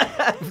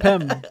a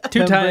Pem.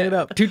 bring it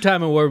up.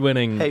 two-time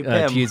award-winning Hey,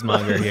 Pim.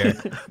 cheesemonger here.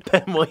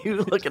 Pim, will you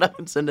look it up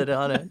and send it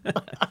on it?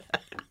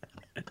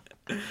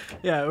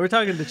 Yeah, we're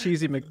talking to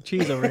Cheesy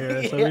McCheese over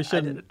here, so we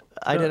shouldn't.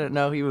 I didn't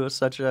know he was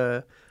such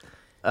a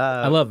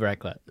I love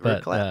raclette,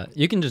 but raclette.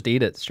 you can just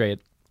eat it straight.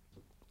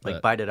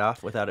 like bite it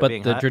off without it But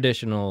being the hot.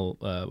 traditional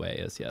way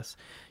is yes.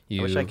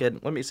 You I wish I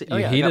could. Let me see. Oh,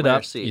 you yeah, I heat got it my up,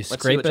 receipt. you Let's see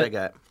scrape what it. I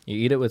got. You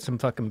eat it with some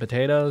fucking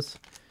potatoes.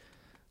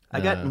 I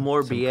got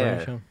more some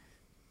Morbier. cornichon.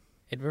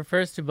 It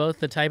refers to both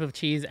the type of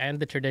cheese and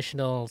the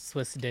traditional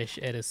Swiss dish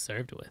it is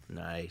served with.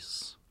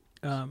 Nice.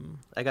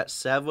 I got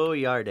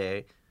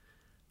Savoyarde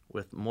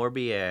with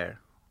Morbier.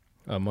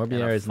 Oh, and a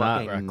Morbier is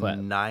not fucking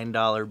raclette.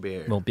 $9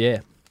 beer.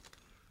 Morbier.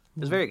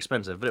 It's very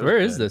expensive, but it was Where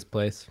is good. this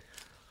place?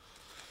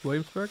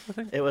 Williamsburg, I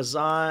think. It was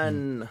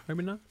on.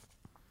 Maybe not.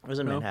 It was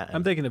in No, Manhattan.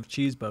 I'm thinking of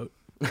Cheese Boat.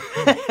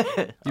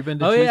 You've been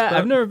to Oh Cheese yeah, Boat?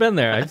 I've never been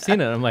there. I've seen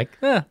it. I'm like,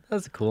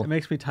 that's cool. It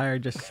makes me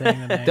tired just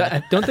saying the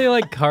name. Don't they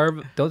like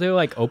carve? Don't they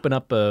like open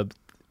up a?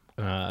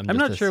 I'm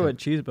not sure what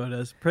Cheese Boat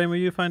is. Pray, will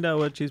you find out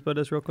what Cheese Boat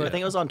is real quick? I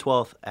think it was on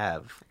 12th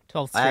Ave.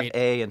 12th I have Street.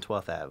 A and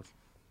 12th Ave.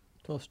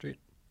 12th Street.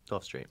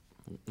 12th Street.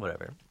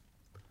 Whatever.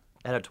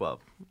 I had 12.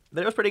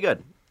 But it was pretty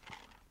good.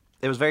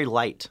 It was very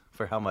light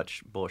for how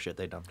much bullshit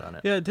they dumped on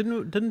it. Yeah,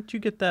 didn't you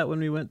get that when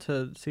we went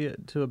to see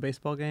it to a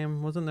baseball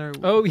game? Wasn't there?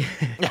 Oh yeah,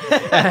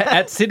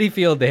 at City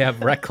Field they have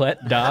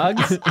raclette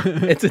dogs.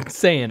 It's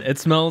insane. It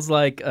smells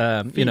like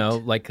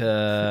like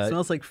it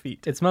smells like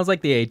feet. It smells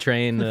like the A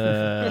train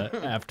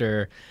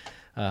after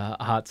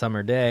a hot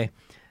summer day.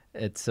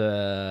 It's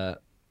not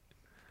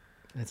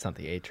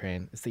the A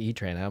train. It's the E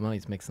train. I don't know.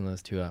 He's mixing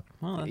those two up.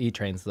 Well, The E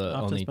train's the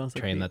often only smells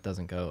like train feet. that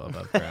doesn't go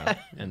above ground,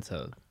 and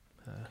so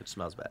It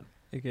smells bad.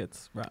 It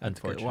gets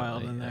unfortunately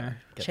wild in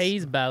there. gets-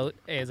 Cheese Boat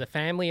is a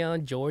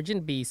family-owned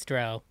Georgian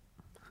bistro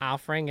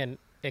offering an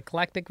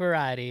eclectic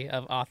variety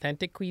of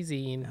authentic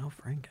cuisine Al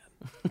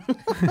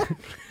Franken.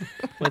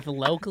 with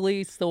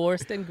locally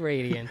sourced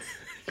ingredients.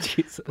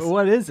 Jesus. But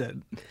what is it?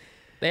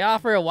 They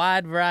offer a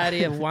wide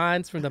variety of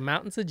wines from the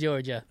mountains of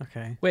Georgia,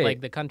 Okay. Wait,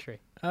 like the country.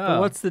 But oh.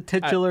 what's the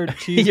titular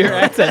cheese? Your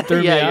boat? accent threw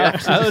Yeah, me your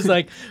off. I was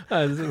like,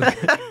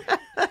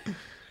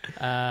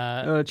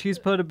 Cheese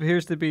boat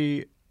appears to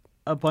be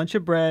a bunch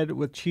of bread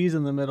with cheese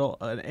in the middle,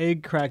 an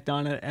egg cracked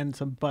on it, and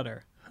some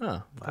butter.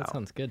 huh, that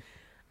sounds good.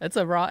 It's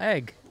a raw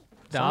egg,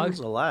 dog. Sounds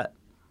a lot.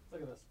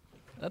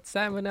 That's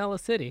Salmonella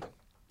City.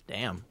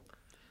 Damn.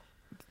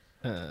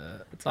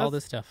 It's all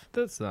this stuff.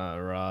 That's not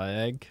a raw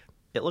egg.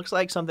 It looks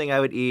like something I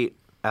would eat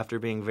after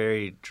being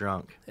very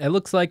drunk. It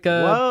looks like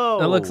a. Whoa.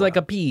 It looks like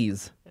a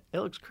peas. It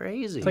looks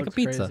crazy. It's like a Looks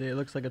pizza. Crazy. It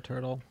looks like a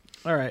turtle.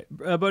 All right,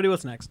 Bodie,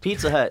 what's next?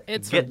 Pizza Hut.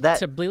 It's Get from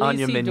that on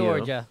your Tbilisi, menu.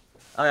 Georgia.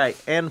 All right,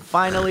 and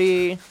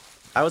finally,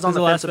 I was on Is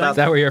the it fence Las about Is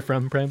that where you're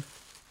from, Prem?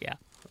 Yeah.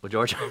 Well,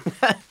 Georgia.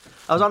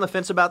 I was on the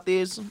fence about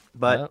these,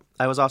 but Yep.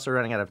 I was also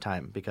running out of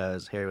time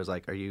because Harry was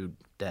like, "Are you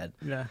dead?"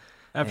 Yeah.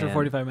 After And-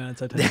 45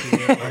 minutes, I texted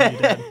you. Are you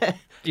dead?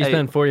 You Hey.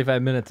 spent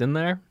 45 minutes in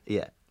there.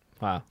 Yeah,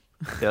 Wow.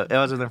 I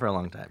was in there for a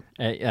long time.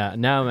 Yeah.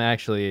 Now I'm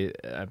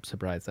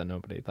surprised that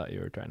nobody thought you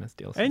were trying to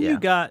steal. And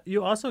Yeah.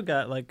 you also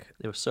got like,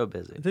 It was so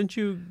busy. didn't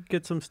you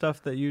get some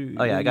stuff that you?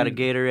 Oh yeah, I got a you-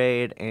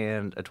 Gatorade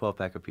and a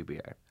 12-pack of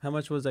PBR. How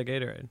much was that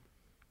Gatorade?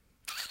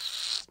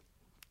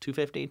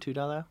 $2.50,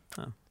 $2.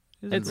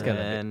 It's And gonna.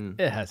 then-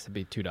 It has to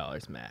be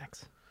 $2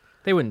 max.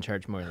 They wouldn't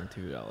charge more than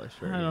 $2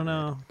 for. I don't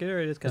know.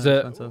 Gatorade is kind Is of it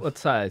expensive. what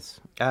size?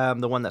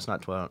 The one that's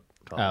not 12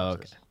 Oh,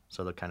 ounces. okay.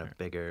 So the kind of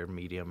bigger,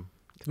 medium.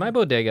 'Cause my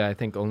bodega, I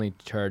think, only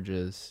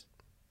charges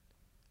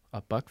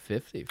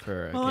 $1.50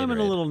 for a Well, I'm in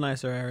a Gatorade. little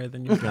nicer area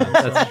than you.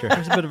 That's true.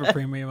 There's a bit of a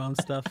premium on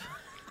stuff.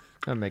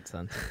 That makes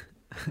sense.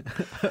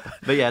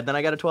 But yeah, then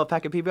I got a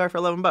 12-pack of PBR for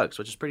 $11,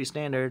 which is pretty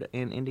standard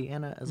in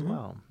Indiana as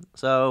well.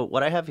 So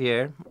what I have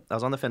here, I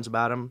was on the fence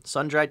about them: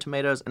 sun-dried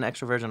tomatoes and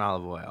extra virgin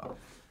olive oil.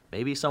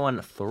 Maybe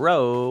someone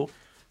throw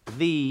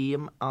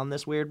them on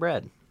this weird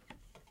bread.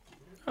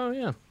 Oh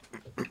yeah.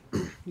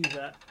 Use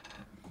that.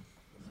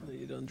 So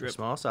you don't drip.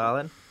 Small,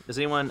 solid. Does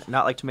anyone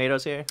not like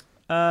tomatoes here?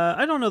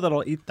 I don't know that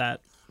I'll eat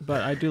that,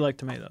 but I do like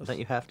tomatoes. Don't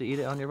you have to eat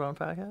it on your own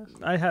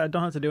podcast? I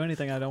don't have to do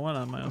anything I don't want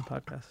on my own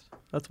podcast.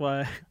 That's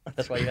why.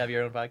 That's why you have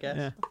your own podcast?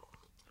 Yeah.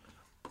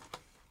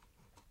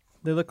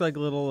 They look like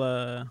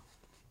little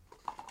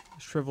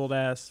shriveled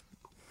ass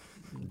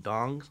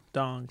Dongs?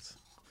 dongs.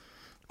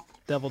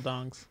 Devil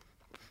dongs.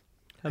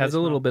 How Has they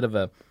a little smell? bit of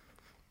a.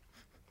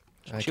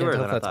 I can't Chewer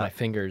tell than if I that's my thought.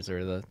 fingers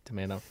or the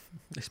tomato.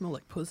 They smell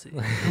like pussy.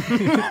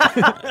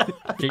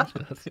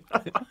 Jesus.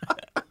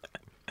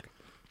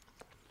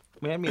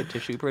 May I have me a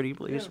tissue, pretty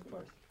please?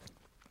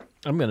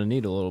 I'm gonna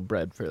need a little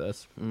bread for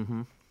this.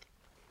 Mm-hmm.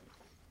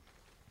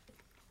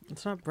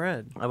 It's not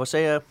bread. I will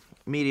say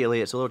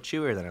immediately it's a little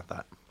chewier than I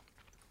thought.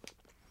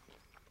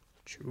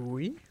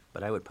 Chewy.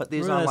 But I would put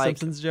these Remember on that like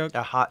Simpsons joke?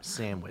 a hot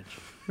sandwich.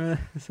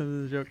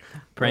 Simpsons joke.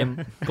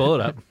 Prem, pull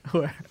it up.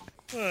 Where?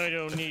 I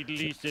don't need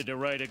Lisa to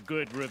write a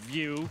good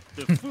review.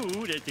 The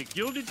food at the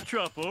Gilded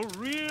Truffle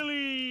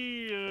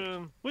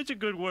really, what's a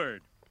good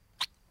word?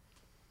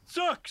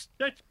 Sucks!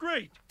 That's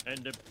great! And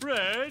the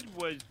bread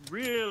was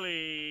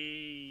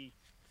really...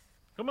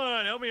 Come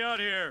on, help me out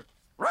here.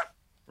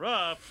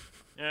 Rough?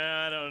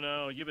 I don't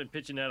know. You've been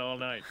pitching that all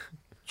night.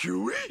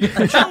 Chewy?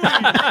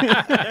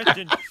 Chewy! That's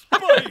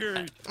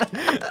inspired!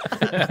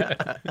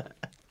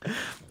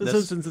 The That's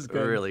Simpsons is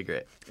good. Really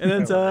great. And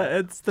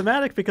it's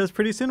thematic because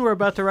pretty soon we're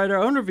about to write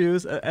our own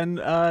reviews and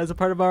as a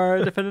part of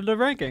our definitive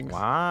rankings.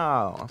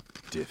 Wow.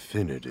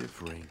 Definitive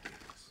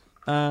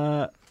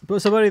rankings.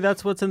 But so, buddy,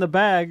 that's what's in the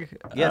bag.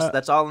 Yes,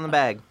 that's all in the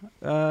bag.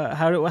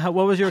 What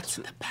was your?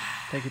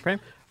 Thank you, Prem.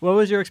 What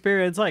was your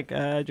experience like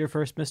at your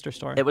first Mr.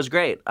 store? It was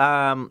great.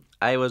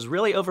 I was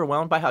really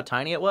overwhelmed by how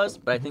tiny it was,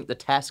 but I think the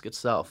task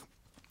itself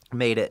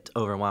made it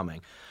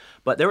overwhelming.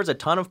 But there was a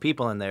ton of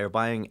people in there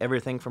buying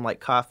everything from like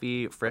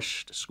coffee,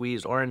 fresh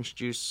squeezed orange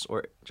juice,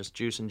 or just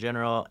juice in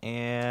general,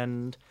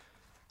 and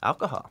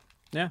alcohol.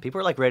 Yeah. People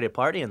were like ready to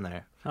party in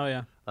there. Oh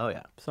yeah, Oh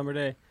yeah. summer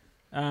day.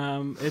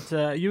 It's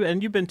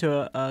you've been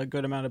to a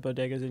good amount of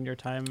bodegas in your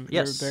time.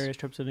 Yes. Your various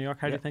trips to New York.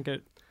 How do you think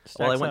it stacks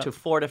Well, I went up? to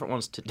 4 different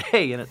ones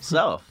today in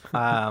itself.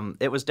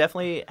 It was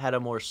definitely had a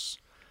more.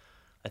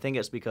 I think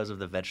it's because of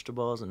the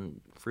vegetables and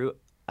fruit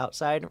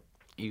outside.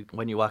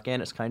 When you walk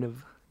in, it's kind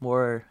of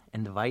more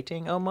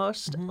inviting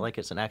almost, like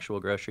it's an actual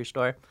grocery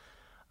store,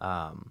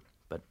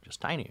 but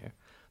just tinier.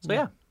 So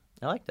yeah,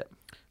 I liked it.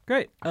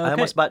 Great. I Okay.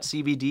 almost bought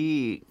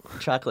CBD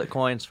chocolate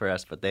coins for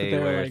us, but they they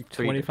were were like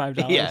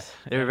 $25. Yeah,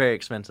 they were very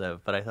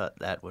expensive, but I thought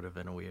that would have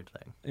been a weird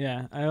thing.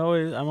 Yeah,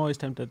 I'm always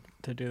tempted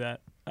to do that,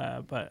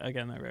 but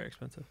again, they're very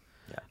expensive.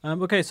 Yeah.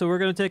 Okay, so we're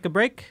gonna take a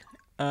break.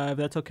 If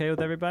that's okay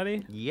with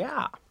everybody,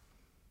 Yeah.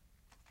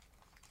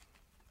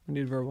 we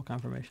need verbal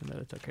confirmation that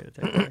it's okay to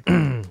take a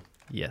break.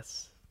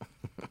 Yes.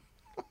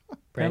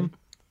 Prim?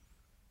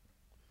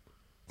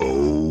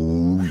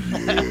 Oh,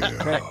 yeah.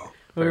 Great.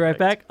 We'll be right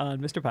back on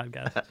Mr.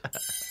 Podcast.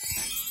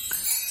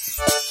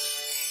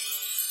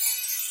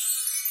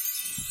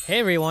 Hey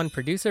everyone,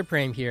 producer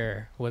Prem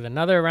here with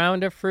another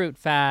round of fruit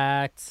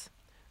facts.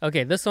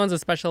 Okay, this one's a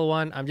special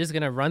one. I'm just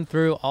gonna run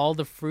through all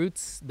the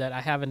fruits that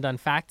I haven't done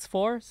facts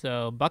for,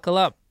 so buckle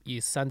up,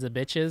 you sons of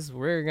bitches.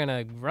 We're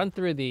gonna run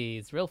through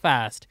these real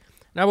fast.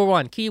 Number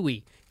 1,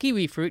 kiwi.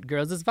 Kiwi fruit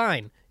grows as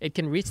vine. It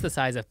can reach the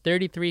size of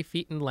 33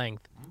 feet in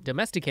length.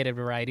 Domesticated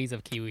varieties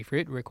of kiwi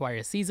fruit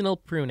require seasonal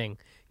pruning.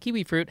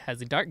 Kiwi fruit has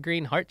dark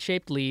green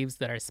heart-shaped leaves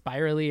that are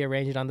spirally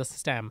arranged on the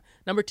stem.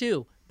 Number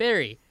 2,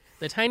 berry.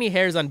 The tiny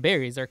hairs on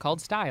berries are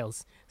called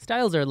styles.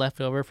 Styles are left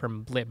over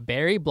from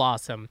berry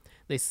blossom.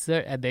 They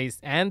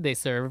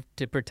serve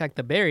to protect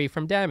the berry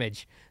from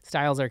damage.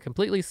 Styles are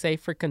completely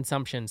safe for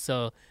consumption,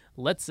 so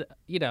let's,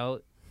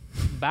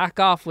 back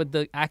off with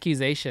the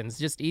accusations.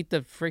 Just eat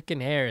the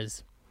freaking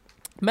hairs.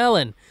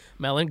 Melon.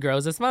 Melon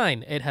grows as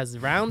vine. It has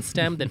round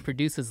stem that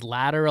produces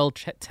lateral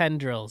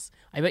tendrils.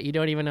 I bet you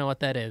don't even know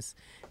what that is.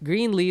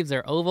 Green leaves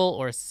are oval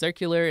or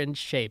circular in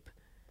shape.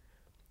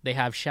 They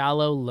have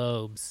shallow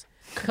lobes.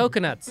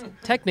 Coconuts.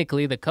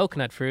 Technically, the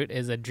coconut fruit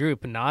is a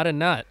drupe, not a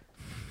nut.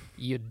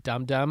 You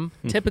dum-dum.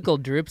 Typical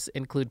drupes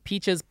include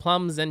peaches,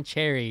 plums, and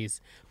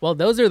cherries. Well,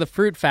 those are the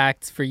fruit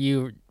facts for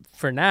you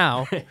for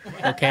now,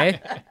 okay?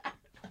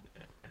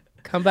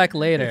 Come back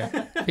later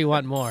if you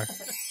want more.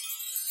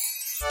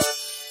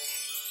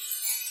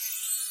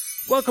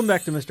 Welcome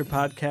back to Mr.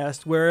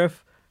 Podcast, where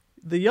if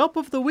the Yelp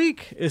of the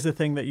week is the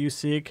thing that you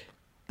seek,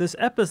 this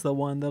ep is the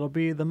one that'll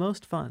be the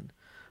most fun.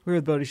 We're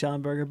with Bodie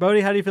Schallenberger.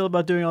 Bodie, how do you feel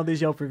about doing all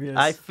these Yelp reviews?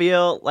 I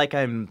feel like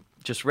I'm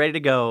just ready to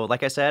go.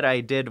 Like I said,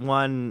 I did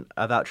one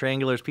about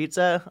Triangular's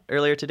Pizza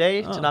earlier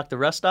today to knock the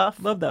rust off.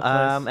 Love that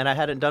place. And I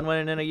hadn't done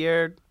one in a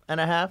year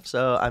and a half,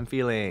 so I'm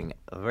feeling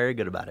very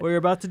good about it. We're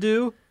about to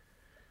do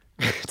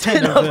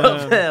 10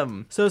 of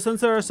them. So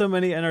since there are so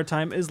many and our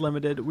time is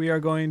limited, we are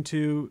going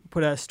to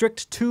put a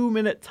strict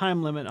 2-minute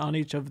time limit on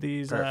each of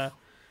these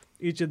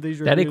reviews.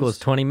 That equals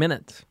 20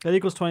 minutes. That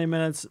equals 20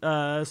 minutes.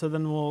 So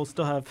then we'll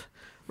still have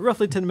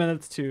roughly 10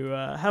 minutes to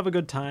have a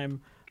good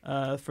time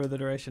for the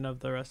duration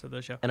of the rest of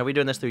the show. And are we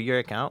doing this through your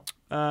account?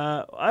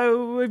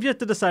 We've yet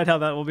to decide how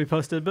that will be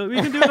posted, but we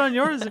can do it on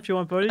yours if you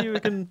want, Bodie.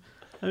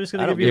 I'm just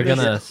going to give you You're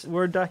this gonna-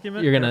 Word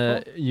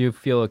document. You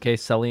feel okay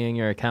sullying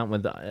your account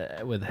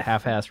with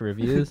half-ass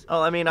reviews?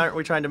 Oh, I mean, aren't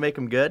we trying to make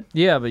them good?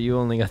 Yeah, but you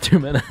only got 2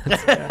 minutes.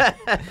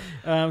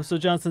 So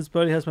Johnson, since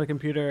Bodie has my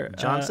computer.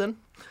 Johnson?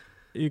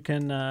 You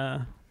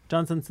can...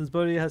 Johnson, since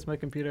Bodie has my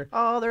computer.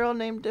 Oh, they're all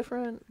named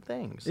different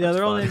things. Yeah, That's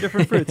they're all fun. named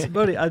different fruits.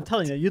 Bodie, I'm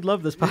telling you, you'd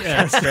love this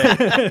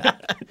podcast.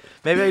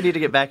 Maybe I need to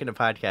get back into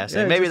podcasting.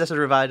 Yeah, Maybe just- this is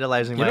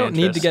revitalizing You my don't need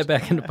to interest. get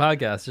back into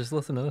podcasts. Just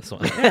listen to this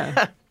one.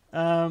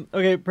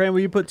 Okay, Pran, will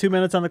you put 2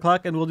 minutes on the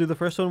clock and we'll do the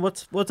first one?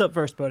 What's up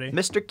first, Bodie?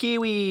 Mr.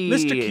 Kiwi.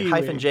 Mr. Kiwi.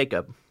 Hyphen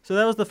Jacob. So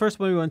that was the first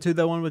one we went to,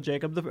 the one with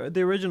Jacob,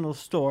 the original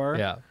store.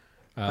 Yeah.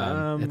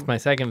 It's my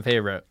second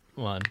favorite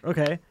one.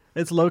 Okay.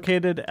 It's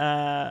located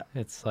at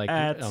It's like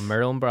At-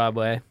 Myrtle and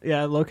Broadway.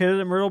 located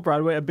at Myrtle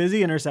Broadway, a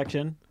busy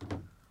intersection.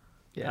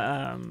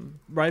 Yeah.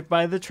 Right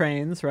by the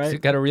trains, right?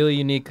 It's got a really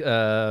unique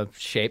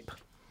shape.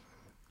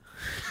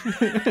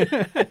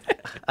 I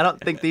don't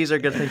think these are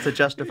good things to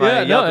justify Yeah,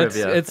 a no, Yelp it's-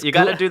 review. it's You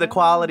got to cool. do the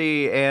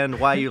quality and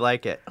why you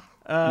like it,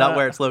 not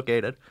where it's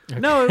located.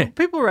 No,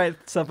 people write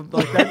stuff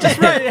like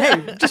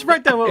that. Just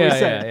write down what we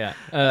say.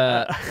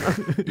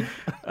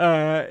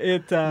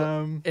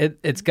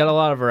 It's got a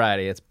lot of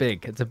variety. It's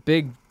big. It's a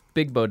big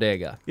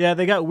bodega. Yeah,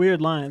 they got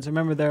weird lines.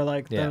 Remember, they're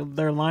like Yeah.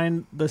 their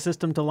line. The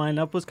system to line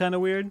up was kind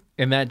of weird.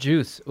 And that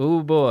juice.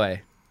 Oh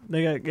boy.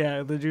 They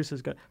got the juice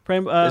is good.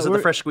 Pram, Is it the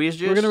fresh squeezed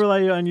juice? We're gonna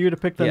rely on you to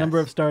pick the Yes. number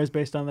of stars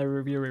based on the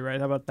review we write.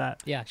 How about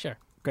that? Yeah, sure.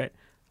 Great.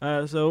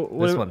 So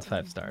what This do- one's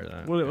 5 stars.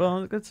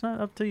 well, it's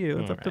not up to you.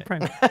 It's up to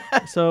Alright.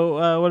 Prime.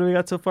 So what do we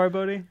got so far,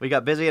 Bodie? We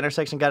got busy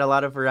intersection, got a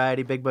lot of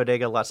variety, big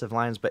bodega, lots of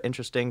lines, but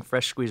interesting,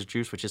 fresh squeezed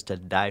juice, which is to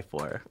die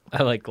for.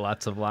 I like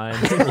lots of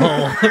lines.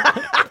 Lol.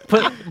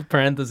 Put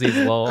parentheses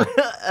lol.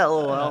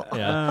 LOL.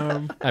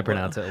 Yeah, I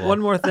pronounce it lol. One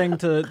more thing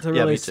to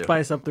really me too.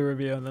 spice up the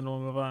review, and then we'll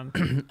move on.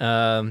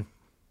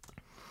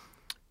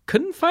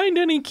 Couldn't find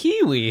any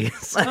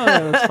kiwis. Oh,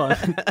 yeah, that's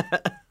fun.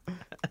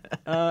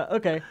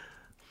 Okay.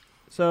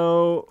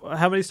 So,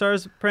 how many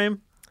stars,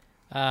 Prem?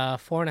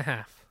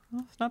 4.5.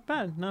 Oh, it's not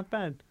bad. Not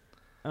bad.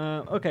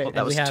 Okay.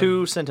 That was we have-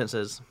 2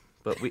 sentences,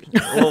 but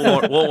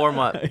we'll warm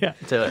up Yeah.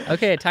 to it.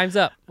 Okay, time's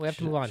up. We have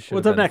to move on.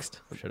 What's up next?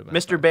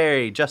 Mr.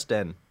 Barry,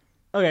 Justin.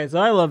 Okay, so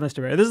I love Mr.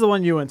 Barry. This is the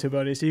one you went to,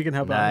 Bodie, so you can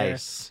help out here.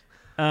 Nice.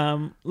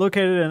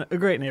 Located in a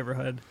great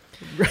neighborhood.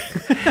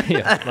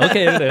 Yeah,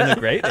 located in a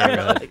great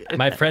neighborhood.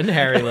 My friend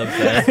Harry lives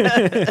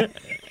there.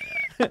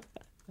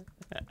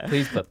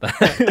 Please put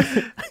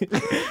that.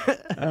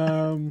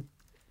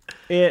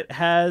 It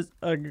has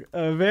a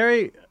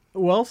very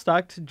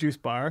well-stocked juice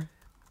bar,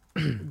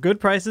 good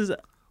prices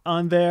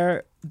on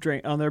their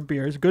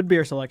beers, good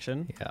beer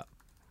selection. Yeah.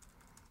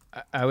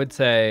 I would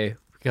say,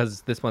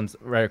 because this one's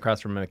right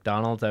across from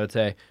McDonald's, I would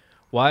say,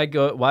 why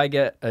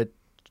get a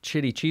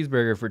shitty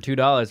cheeseburger for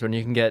 $2 when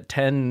you can get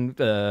 10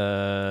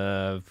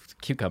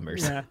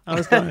 cucumbers? Yeah, I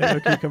was going to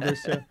go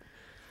cucumbers too.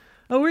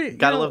 Oh, we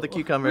Gotta love the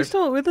cucumbers.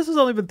 This has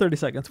only been 30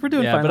 seconds. We're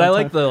doing Yeah, fine. but on I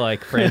like time.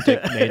 the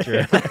frantic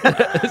nature.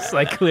 It's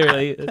like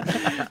clearly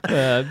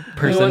a We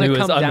person want who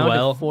to is come down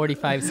unwell. to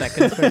 45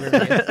 seconds for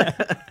review.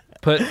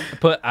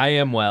 Put I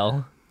am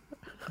well.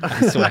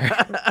 I swear.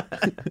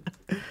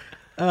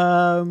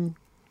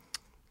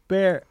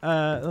 Bear.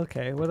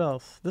 Okay, what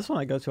else? This one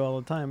I go to all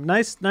the time.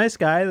 Nice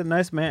guy. The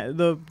nice man.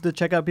 The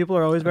checkout people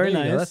are always very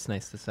There you go, nice. That's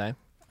nice to say.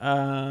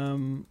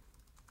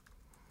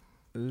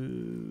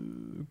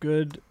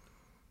 Good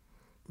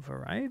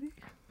variety.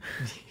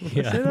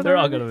 Yeah, say that they're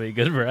all already? going to be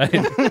good variety.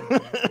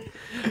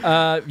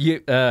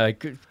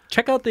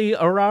 Check out the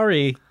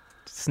Arari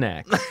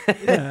snacks.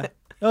 Yeah.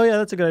 Oh yeah,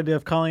 that's a good idea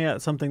of calling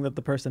out something that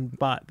the person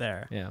bought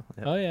there. Yeah.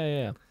 Oh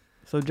yeah.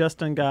 So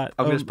Justin got.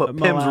 I'm going to just put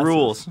Pim's molasses.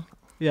 rules.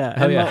 Yeah.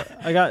 Oh, and yeah.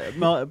 I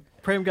got.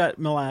 Prem got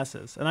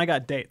molasses, and I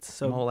got dates.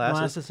 So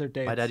molasses or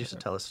dates. My dad used to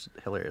tell us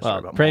hilarious story Well,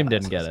 about Prem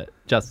molasses. didn't get it.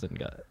 Justin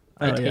got it.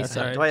 Oh, yeah, Okay,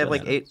 sorry. Do I have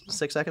like Justin.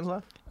 6 seconds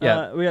left?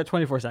 Yeah. We got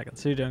 24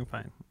 seconds, so you're doing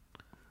fine.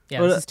 Yeah,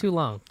 What this a- is too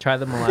long. Try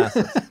the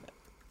molasses.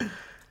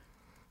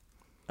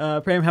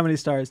 Prem, how many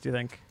stars do you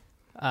think?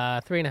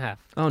 3.5.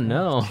 Oh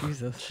no.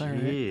 Jesus. All right.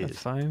 Jeez. That's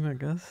fine, I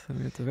guess. I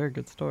mean, it's a very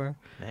good store.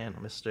 Man,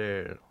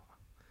 Mr.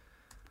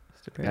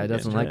 Guy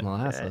doesn't like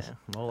molasses. Yeah,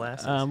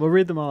 molasses. We'll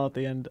read them all at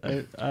the end.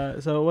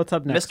 So what's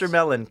up next? Mr.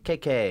 Melon,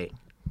 KK.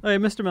 Oh, yeah,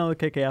 Mr. Melon,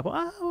 KK Apple.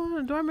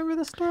 Oh, do I remember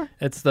this store?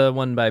 It's the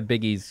one by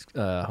Biggie's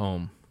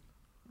home.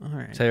 All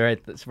right. So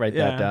write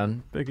that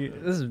down. Biggie.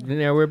 This is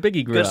where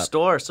Biggie grew Good up.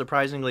 store,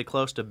 surprisingly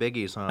close to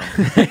Biggie's home.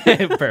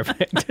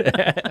 Perfect.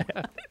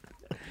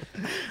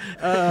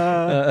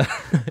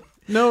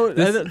 No,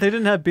 they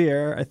didn't have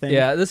beer, I think.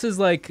 Yeah, this was.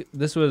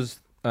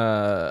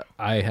 I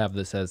have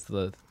this as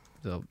the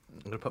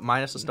I'm going to put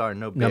minus a star,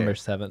 no beer. number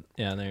 7.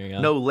 Yeah, there you go.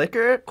 No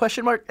liquor?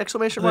 Question mark?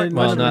 Exclamation mark? They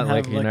Well, must not have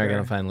like you're not liquor.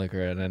 gonna find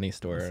liquor at any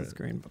store. This is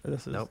green.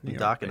 This is Nope, New York,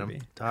 docking baby.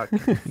 them. Dock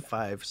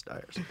 5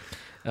 stars.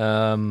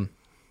 I'm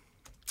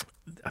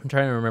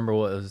trying to remember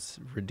what was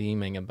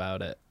redeeming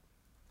about it.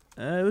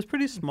 It was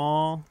pretty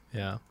small.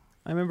 Yeah.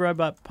 I remember I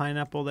bought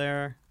pineapple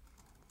there.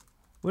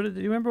 Do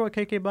you remember what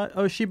KK bought?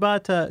 Oh, she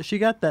bought. She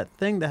got that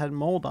thing that had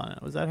mold on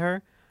it. Was that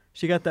her?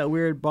 She got that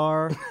weird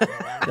bar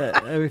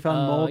that we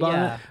found mold on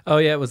yeah. it. Oh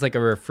yeah, it was like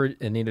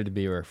it needed to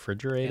be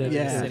refrigerated.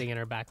 Yeah. Sitting in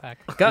her backpack.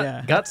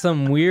 Got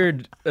some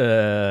weird put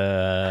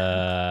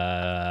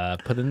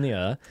in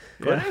the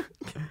It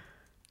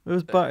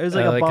was bar. It was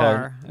like a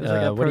bar. It was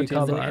like a what do you protein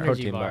call an it? bar. energy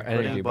Protein bar. bar.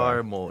 Energy bar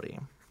bar. moldy.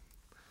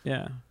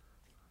 Yeah,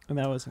 and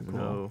that wasn't cool.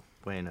 No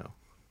bueno.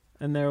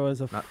 And there was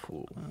a. Not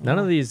cool. None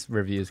of these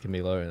reviews can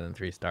be lower than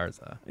 3 stars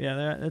though.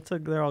 Yeah,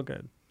 they're all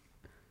good.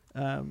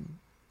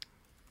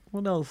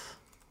 What else?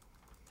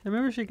 I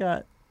remember she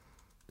got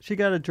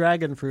a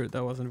dragon fruit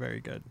that wasn't very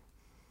good.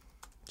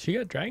 She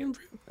got dragon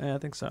fruit? Yeah, I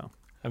think so.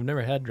 I've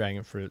never had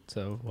dragon fruit,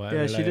 so why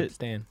Yeah, would she I did.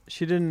 abstain?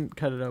 She didn't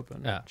cut it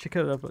open. Ah. She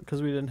cut it open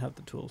because we didn't have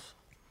the tools.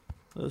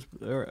 That was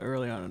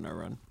early on in our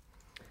run.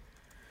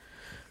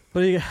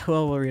 But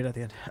we'll read at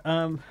the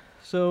end.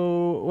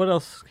 So what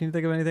else? Can you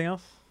think of anything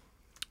else?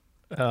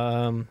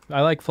 I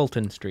like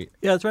Fulton Street.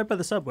 Yeah, it's right by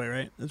the subway,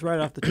 right? It's right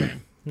off the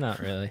train. Not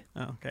really.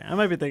 Oh, okay. I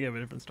might be thinking of a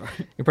different story.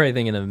 You're probably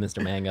thinking of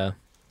Mr. Mango.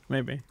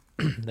 Maybe.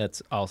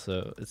 That's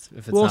also if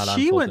it's Well, not on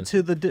she Fulton. went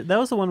to that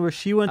was the one where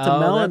she went to Oh,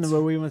 Melon that's- and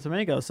where we went to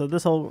Mango. So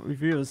this whole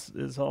review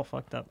is all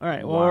fucked up. All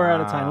right, well, we're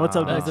out of time. What's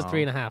up That's next? a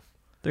 3.5.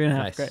 3.5.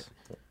 Nice. Great.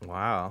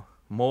 Wow.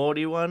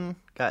 Moldy one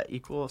got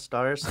equal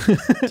stars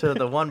to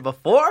the one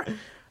before?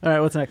 All right,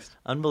 what's next?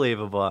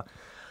 Unbelievable.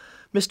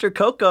 Mr.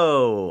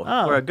 Coco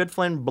for a good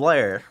friend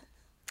Blair.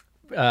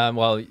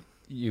 Well,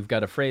 you've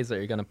got a phrase that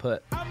you're gonna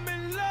put.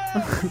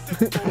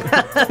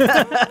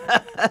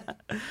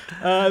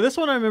 This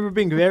one I remember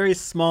being very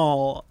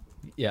small,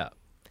 Yeah.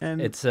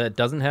 and It's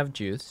doesn't have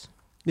juice.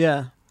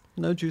 yeah,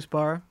 no juice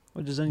bar,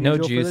 which is unusual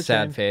No for the juice,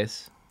 sad chain.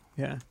 face.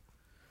 Yeah.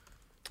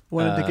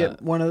 Wanted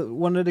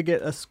to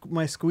get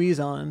my squeeze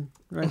on.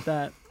 Right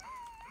that.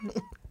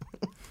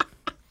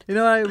 You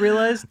know, I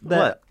realized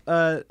that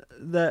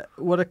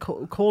what a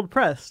cold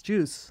press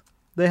juice.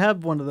 They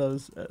have one of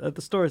those at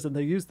the stores, and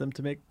they use them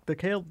to make the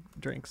kale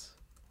drinks.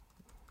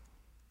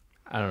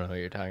 I don't know what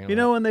you're talking about. You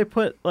know when they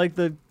put like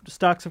the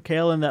stalks of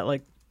kale in that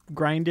like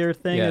grinder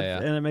thing, Yeah.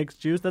 and it makes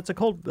juice. That's like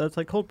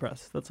cold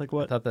press. That's like I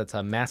what thought that's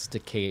a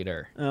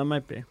masticator.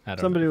 might be. I don't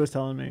Somebody know. was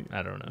telling me.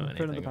 I don't know A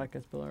friend of the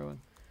anything. podcast, Bill Irwin.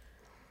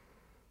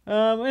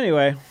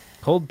 Anyway,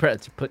 Cold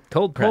press. Put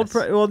cold press.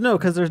 Well, no,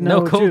 because there's no,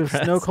 No cold juice,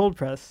 press. no cold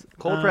press.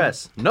 Cold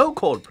press. No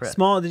cold press.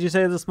 Small. Did you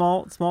say it's a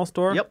small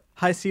store? Yep.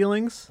 High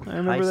ceilings. I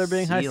remember there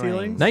being high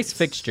ceilings. Nice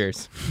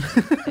fixtures.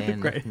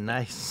 And Great.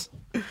 nice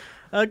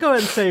Go ahead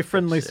and say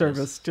friendly Pictures.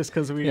 service, just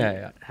because we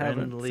Yeah.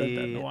 haven't said that in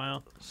Friendly. a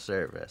while.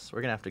 service. We're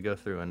gonna have to go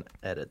through and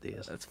edit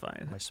these. That's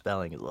fine. My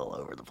spelling is a little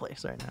over the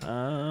place right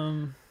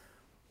now.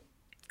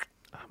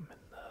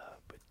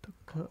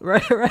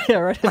 Right.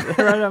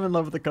 I'm in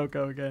love with the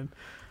cocoa again.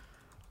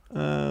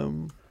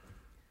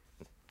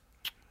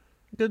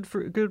 Good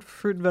fruit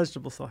and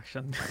vegetable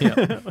selection.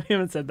 Yeah. We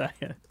haven't said that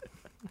yet.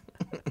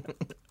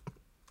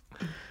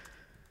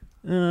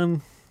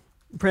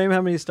 Prem,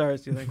 how many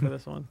stars do you think for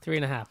this one?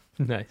 3.5.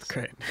 Nice.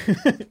 Great.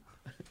 All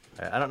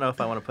right, I don't know if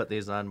I want to put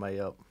these on my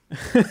Yelp.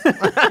 Harry,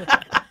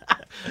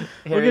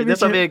 give you this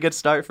will a be chan- a good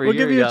start for We'll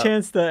your give you a Yelp.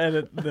 chance to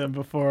edit them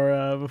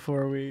before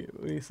we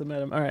submit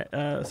them. All right.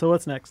 So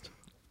what's next?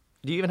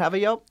 Do you even have a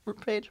Yelp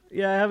page?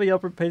 Yeah, I have a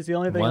Yelp page. The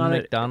only thing One on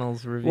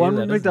McDonald's review. one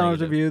that is McDonald's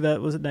negative. review that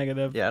was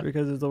negative. Yeah.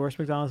 Because it's the worst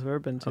McDonald's I've ever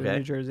been to in Okay.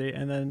 New Jersey.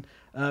 And then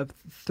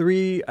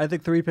three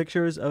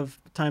pictures of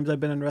times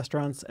I've been in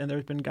restaurants and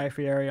there's been Guy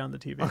Fieri on the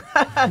TV.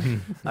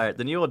 All right,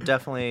 then you will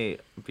definitely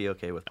be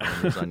okay with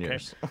putting these on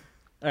yours. All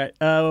right.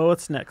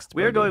 What's next?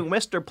 We're Bogey? going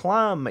Mr.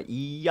 Plum.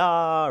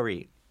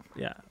 Yari.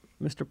 Yeah,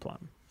 Mr.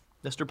 Plum.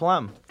 Mr.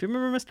 Plum. Do you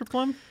remember Mr.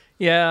 Plum?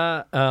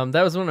 Yeah,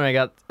 that was when I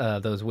got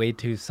those way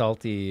too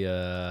salty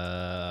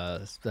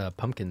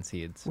pumpkin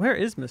seeds. Where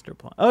is Mr.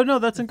 Plum? Oh no,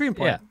 that's in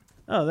Greenpoint. Yeah.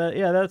 Oh,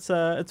 that's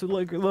it's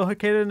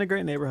located in a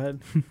great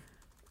neighborhood.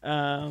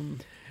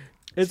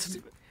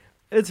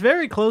 It's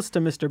very close to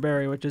Mr.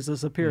 Berry, which is a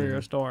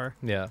superior store.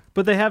 Yeah.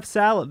 But they have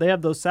salad. They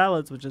have those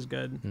salads, which is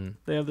good. Mm.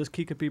 They have those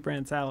Kikapi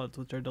brand salads,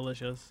 which are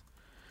delicious.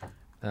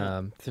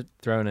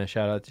 Throwing a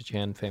shout out to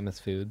Chan Famous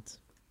Foods.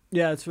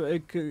 Yeah, it's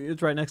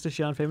right next to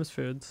Xi'an Famous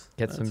Foods.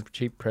 Get That's- some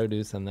cheap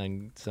produce and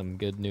then some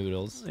good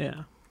noodles.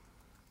 Yeah.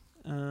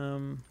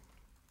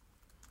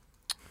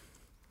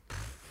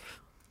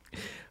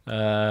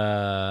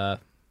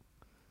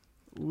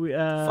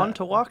 Fun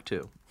to walk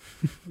to.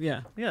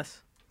 Yeah.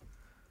 Yes.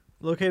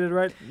 Located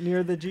right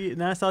near the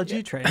Nassau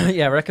G train.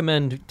 Yeah,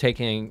 recommend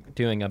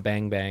doing a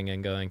bang bang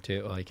and going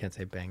to. Oh, you can't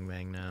say bang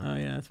bang now. Oh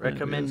yeah. It's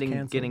Recommending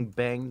canceled. getting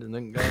banged and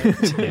then going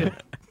to.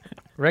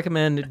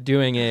 Recommend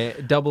doing a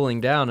doubling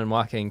down and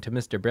walking to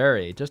Mr.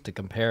 Berry just to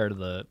compare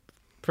the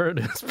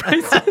produce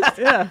prices.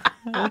 Yeah,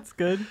 that's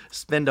good.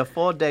 Spend a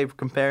full day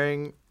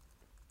comparing.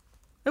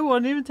 It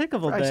wouldn't even take a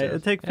full day.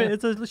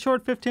 Prices. It's a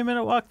short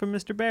 15-minute walk from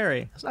Mr.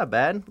 Berry. That's not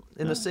bad.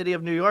 In the city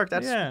of New York,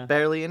 that's Yeah.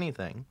 barely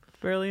anything.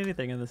 Barely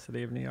anything in the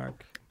city of New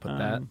York. Put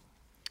that.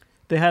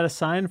 They had a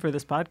sign for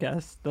this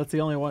podcast. That's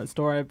the only one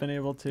store I've been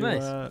able to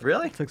Nice.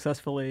 Really?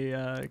 successfully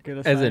get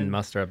a As sign. in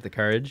muster up the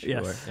courage.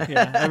 Yes. or-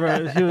 Yeah.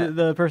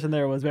 The person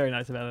there was very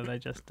nice about it. I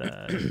just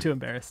too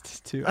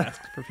embarrassed to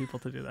ask for people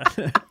to do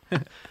that.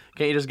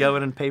 Can't you just go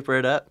in and paper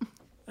it up?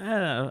 I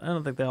don't know. I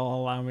don't think they'll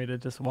allow me to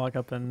just walk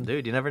up and.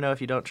 Dude, you never know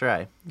if you don't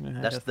try. Yeah,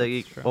 I That's guess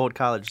the true. old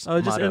college Oh,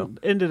 just motto.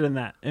 end it in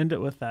that. End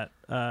it with that.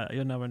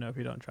 You'll never know if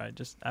you don't try.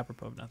 Just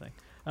apropos of nothing.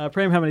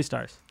 Prem, how many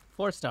stars?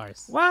 4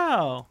 stars.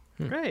 Wow.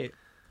 Great.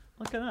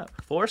 Look it up.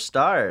 4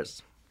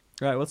 stars.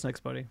 All right. What's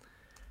next, buddy?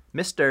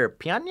 Mr.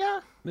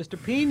 Piana?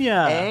 Mr.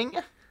 Pina. Ang?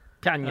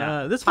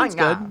 Kanya. This one's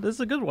Pina. good. This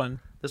is a good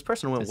one. This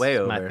person went This way is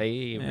over. my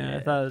favorite. Yeah, I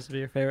thought this would be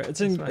your favorite. It's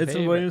It's in my in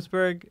favorite.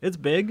 Williamsburg. It's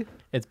big.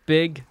 It's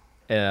big.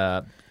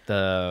 The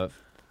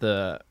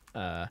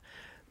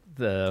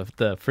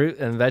fruit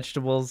and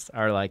vegetables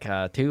are like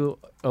 2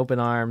 open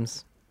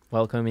arms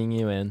welcoming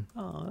you in.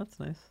 Oh, that's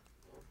nice.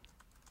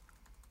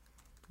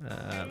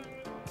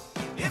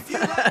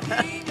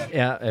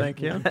 Yeah.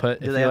 Thank you. If Do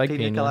you they have like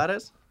pina pina,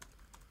 coladas?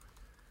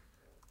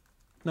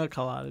 No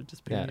colada,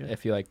 just yeah, pina.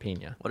 if you like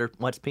pina,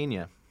 What's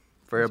pina?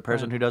 For a It's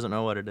person pine- who doesn't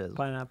know what it is.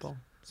 Pineapple.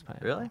 it's fine.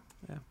 Really?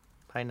 Yeah.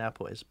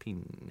 Pineapple is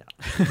pina.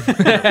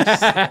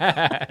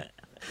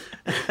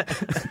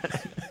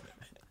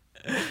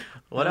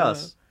 What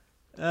else?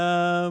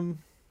 I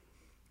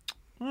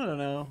don't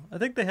know. I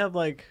think they have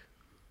like.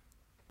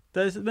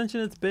 Did I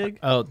mention it's big?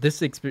 Oh,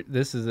 this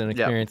is an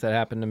experience that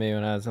happened to me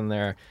when I was in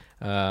there.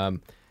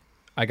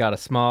 I got a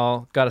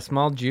small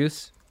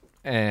juice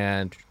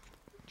and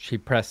she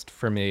pressed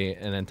for me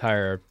an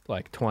entire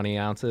like 20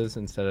 ounces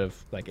instead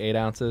of like 8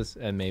 ounces,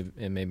 and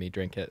it made me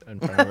drink it in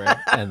front of her,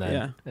 and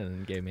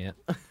then gave me it.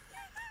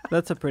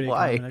 That's a pretty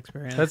Why? common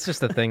experience. That's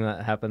just a thing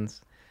that happens.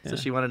 So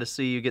she wanted to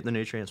see you get the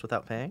nutrients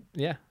without paying?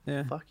 Yeah,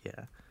 yeah. Fuck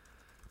yeah.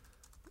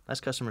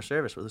 That's customer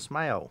service with a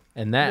smile.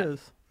 and It that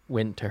is.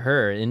 went to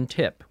her in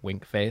tip.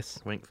 Wink face.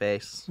 Wink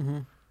face.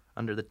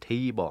 Under the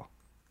table.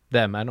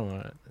 Them. I don't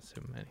want to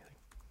assume anything.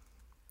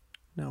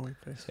 No, wait,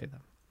 face. Say them.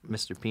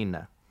 Mr.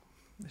 Pina.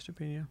 Mr.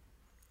 Pino.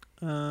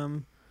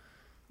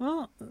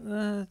 Well,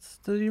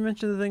 did you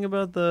mention the thing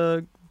about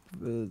the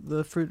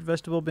fruit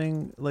vegetable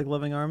being like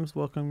loving arms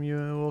welcoming you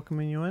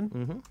in?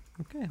 Mm-hmm.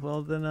 Okay,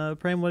 well then,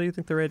 Prem, what do you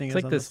think the rating It's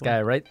is? like on this one?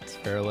 guy writes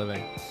for a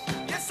living.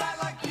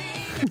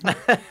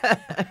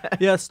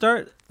 Yeah,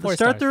 start 4 the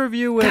stars.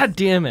 review with God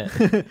damn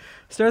it!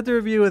 start the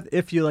review with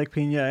if you like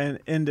pina and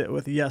end it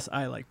with yes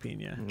I like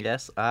pina.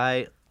 Yes,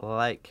 I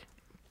like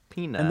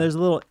Pina. And there's a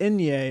little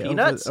enye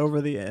Peanuts?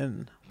 over the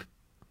N.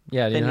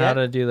 Yeah, do you know Vignette? how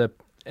to do the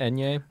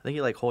enye? I think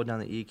you like hold down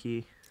the E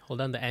key.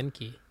 Hold on the N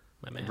key,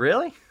 my man.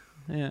 Really?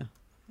 Yeah.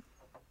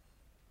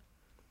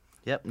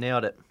 Yep,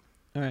 nailed it.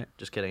 All right.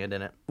 Just kidding, I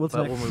didn't. What's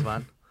but next? we'll move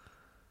on.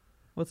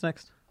 What's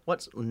next?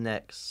 What's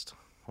next?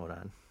 Hold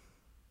on.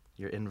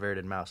 Your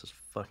inverted mouse is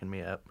fucking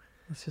me up.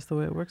 That's just the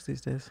way it works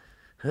these days.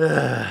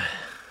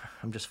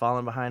 I'm just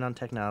falling behind on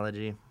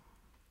technology.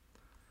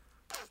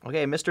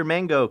 Okay, Mr.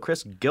 Mango,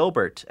 Chris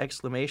Gilbert!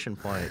 Exclamation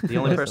point. The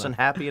only person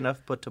happy enough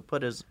to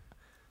put his.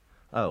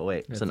 Oh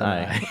wait, it's an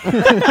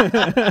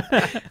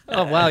I.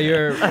 Oh wow,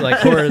 you're like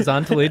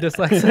horizontally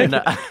dyslexic.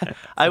 No,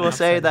 I will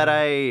say that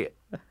I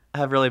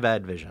have really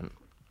bad vision.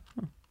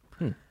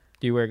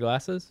 Do you wear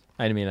glasses?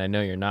 I mean, I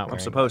know you're not I'm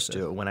wearing supposed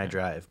glasses. to when I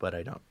drive, but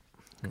I don't.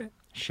 Okay.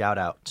 Shout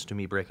outs to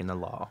me breaking the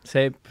law.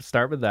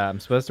 Start with that. I'm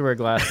supposed to wear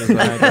glasses when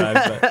I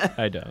drive, but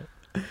I don't.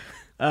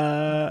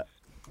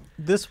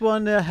 This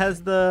one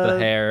has The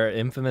hair,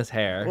 infamous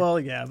hair. Well,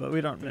 yeah, but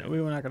we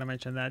were not going to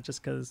mention that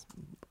just because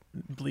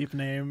bleep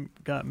name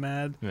got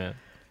mad. yeah.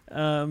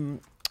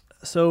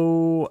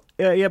 So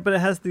yeah, but it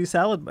has the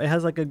salad. It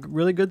has like a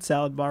really good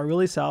salad bar,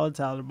 really solid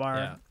salad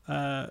bar.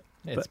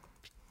 It's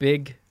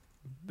big,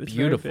 It's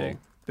beautiful. very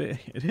big.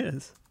 It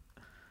is.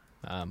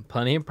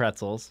 Plenty of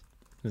pretzels.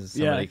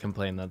 Somebody Yeah.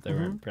 complained that there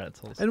weren't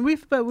pretzels. And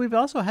we've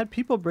also had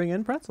people bring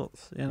in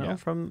pretzels, Yeah.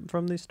 from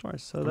these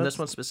stores. So From that's this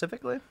one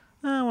specifically?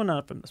 well,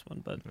 not from this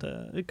one, but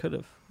it could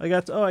have. I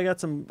got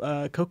some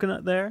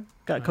coconut there.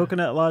 Got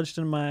coconut lodged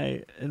in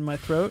my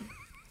throat.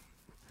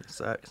 It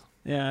sucks.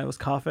 Yeah, I was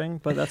coughing,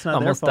 but that's not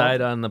Almost their fault.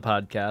 died on the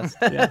podcast.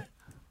 Yeah.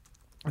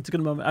 It's a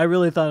good moment. I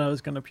really thought I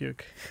was going to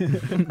puke.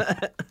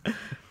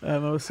 I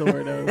was so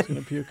worried I was going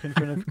to puke in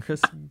front of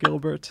Chris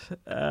Gilbert.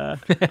 We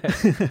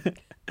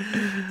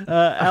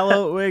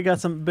got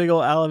some big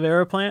old aloe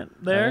vera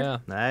plant there. Oh, yeah.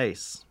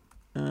 Nice.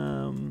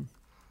 What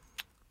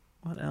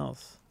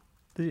else?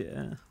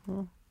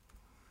 Well,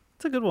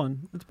 it's a good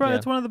one. It's probably Yeah.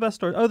 it's one of the best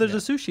stores. Oh, there's Yeah.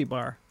 a sushi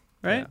bar,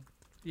 right?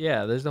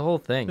 Yeah, there's the whole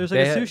thing. There's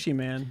like They a had- sushi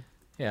man.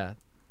 Yeah.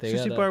 They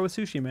Sushi got bar with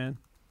sushi man.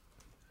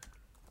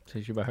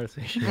 Sushi bar,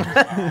 sushi.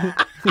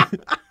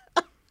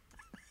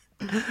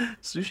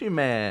 Sushi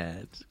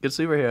Man. Good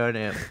superhero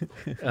name.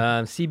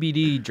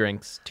 CBD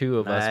drinks. 2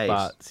 of us Nice.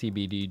 bought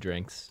CBD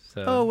drinks.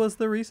 So Oh, was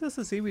the Recess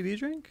a CBD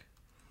drink?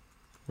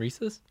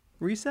 Reese's?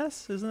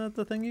 Recess? Isn't that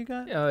the thing you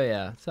got? Oh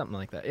yeah, something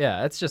like that.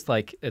 Yeah, it's just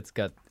like it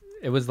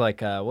was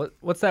like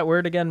what's that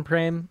word again,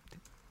 Prem?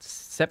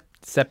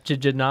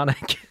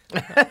 Septuagenonic.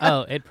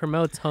 Oh, it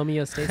promotes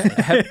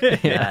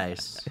homeostasis.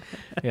 Nice.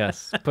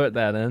 Yes, put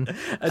that in.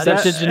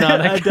 Adapt-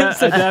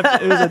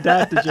 Septuagenonic. it was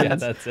adaptogens. Yeah,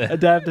 that's it.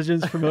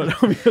 Adaptogens promote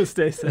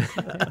homeostasis.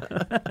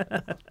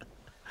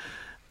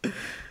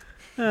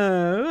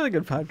 What a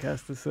good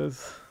podcast this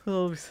is. A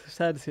little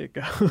sad to see it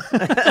go.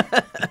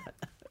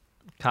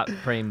 Caught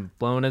Prem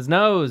blowing his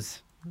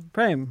nose.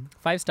 Prem.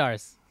 5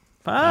 stars.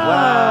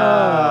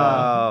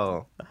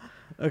 Wow.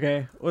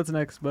 Okay, what's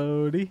next,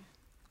 Bodie?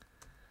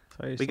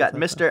 Sorry, We got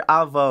Mr.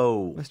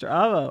 Avo. Mr.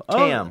 Avo.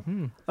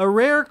 Cam. A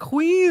rare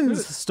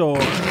Queens store.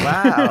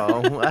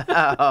 Wow.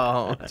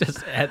 Wow.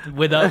 Just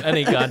without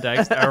any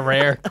context, a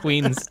rare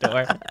Queen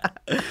store.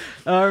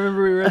 I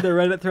remember we read the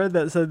Reddit thread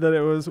that said that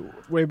it was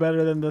way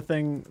better than the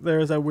thing. There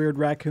was a weird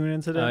raccoon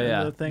incident. Oh in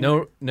yeah. the thing.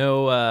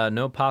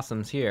 No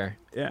possums here.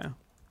 Yeah.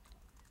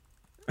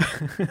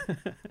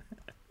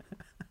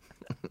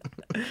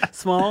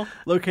 Small,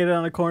 located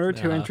on a corner,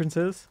 2 Uh-huh.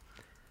 entrances.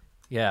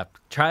 Yeah.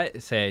 Try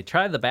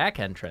the back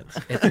entrance.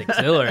 It's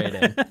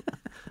exhilarating.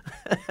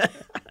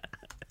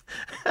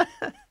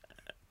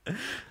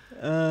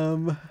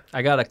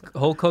 I got a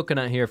whole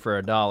coconut here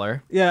for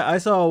 $1. Yeah, I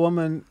saw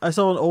an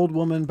old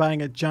woman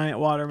buying a giant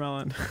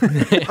watermelon.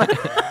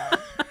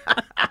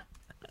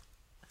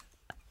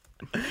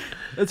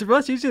 It's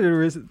much easier to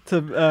review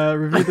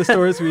the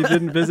stores we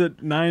didn't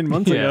visit 9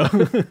 months Yeah.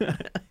 ago.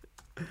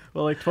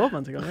 Well, like 12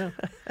 months ago, yeah.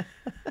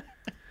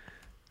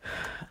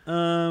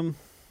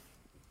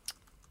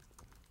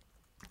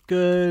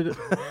 Good.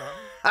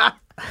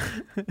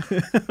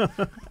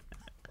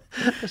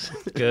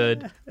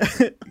 Good.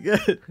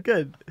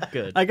 Good.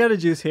 Good. I got a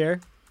juice here.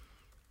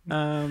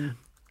 And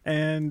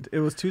it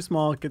was too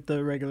small. Get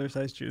the regular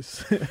size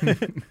juice.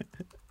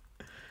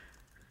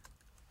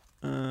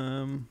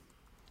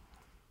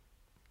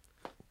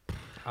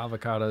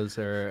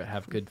 Avocados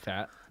have good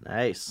fat.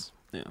 Nice.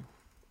 Yeah.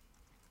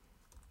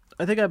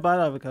 I think I bought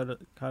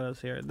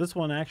avocados here. This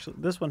one has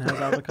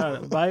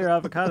avocado. Buy your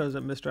avocados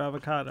at Mr.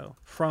 Avocado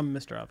from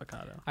Mr.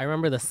 Avocado. I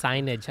remember the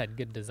signage had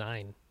good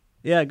design.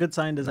 Yeah, good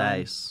sign design.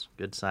 Nice.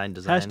 Good sign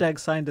design. Hashtag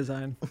sign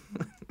design.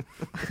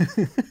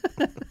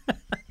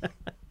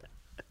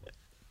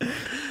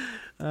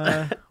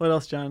 What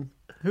else, John?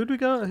 Who'd we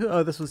go?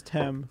 Oh, this was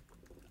Tim.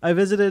 I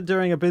visited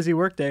during a busy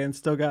workday and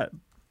still got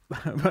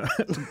back on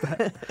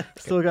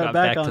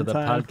to the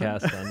time.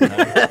 podcast on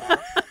time.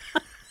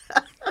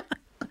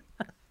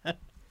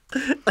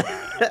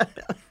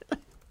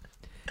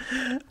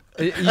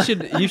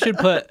 You should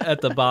put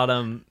at the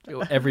bottom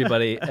every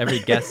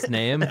guest's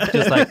name,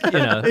 just like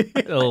a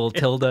little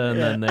tilde and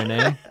then their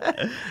name.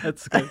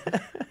 That's good.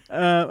 Okay.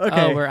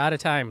 Oh, we're out of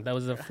time. That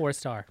was a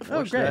 4-star.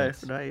 Oh, great.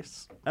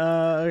 Nice.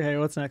 Okay,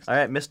 what's next? All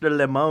right, Mr.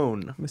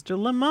 Limon. Mr.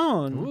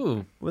 Limon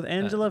Ooh, with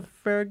Angela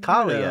Ferragudo.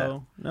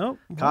 Kalia. Nope.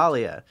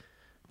 Kalia.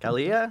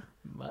 Kalia?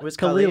 Was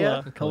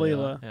Kalila.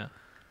 Kalila.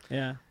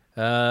 Yeah.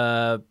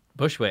 Yeah.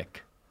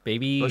 Bushwick,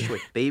 baby.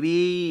 Bushwick,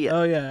 baby.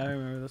 Oh yeah, I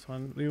remember this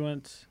one. We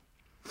went.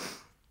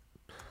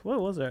 What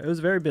was there? It was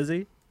very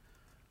busy.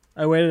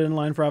 I waited in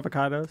line for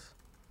avocados.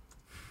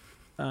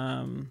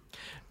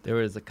 There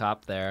was a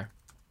cop there,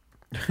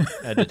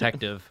 a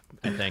detective,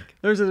 I think.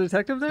 There's a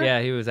detective there?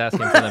 Yeah, he was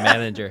asking for the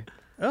manager.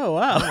 Oh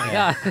wow.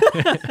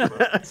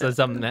 Yeah. So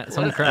some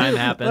crime Why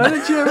happened.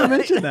 didn't you ever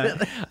mention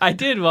that? I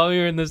did while we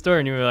were in the store,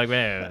 and you were like,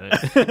 "Man." I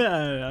don't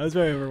know. I was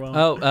very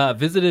overwhelmed. Oh,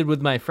 visited with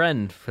my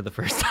friend for the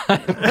first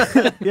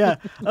time. Yeah.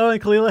 Oh,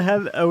 and Kalila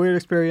had a weird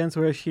experience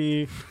where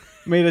she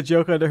made a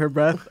joke under her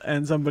breath,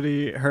 and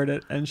somebody heard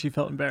it, and she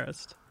felt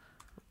embarrassed.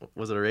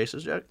 Was it a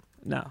racist joke?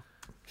 No,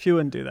 she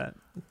wouldn't do that.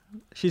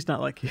 She's not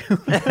like you.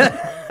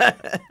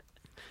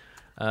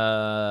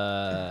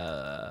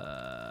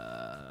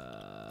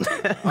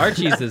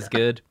 Archie's is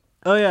good.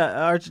 Oh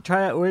yeah, Archie.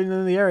 Try it. We're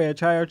in the area.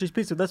 Try Archie's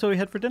pizza. That's what we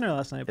had for dinner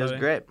last night. It was buddy.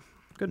 great.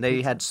 Good. They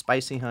pizza. had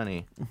spicy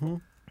honey.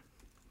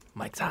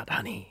 Mike's hot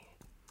honey.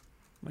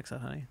 Mix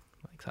that honey.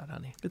 Mike's hot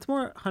honey. It's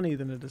more honey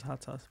than it is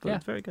hot sauce, but Yeah.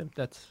 it's very good.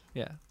 It's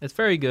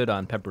very good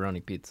on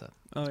pepperoni pizza.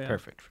 Oh It's yeah.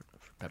 perfect for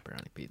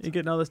pepperoni pizza. You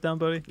getting all this down,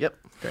 Bodie? Yep.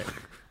 Great.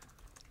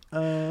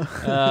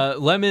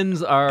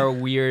 Lemons are a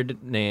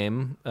weird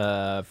name.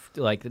 Are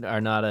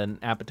not an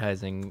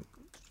appetizing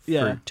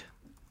Yeah. fruit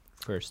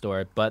for a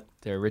store, but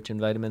they're rich in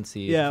vitamin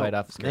C. Yeah. Fight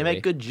off scurvy. They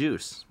make good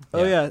juice.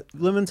 Oh yeah,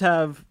 lemons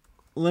have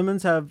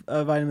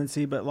vitamin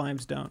C, but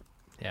limes don't.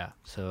 Yeah,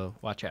 so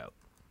watch out.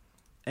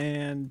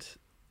 And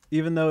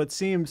even though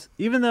it's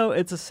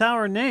a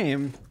sour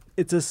name,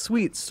 it's a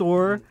sweet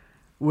sour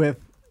with.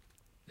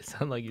 It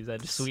sounded like you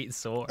said sweet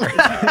sore.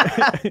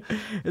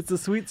 It's a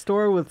sweet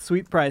store with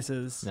sweet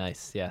prices.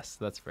 Nice. Yes,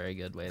 that's a very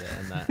good way to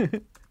end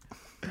that.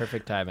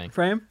 Perfect timing.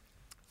 Frame.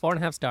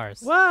 4.5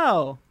 stars.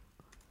 Wow.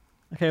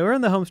 Okay, we're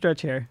in the home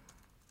stretch here.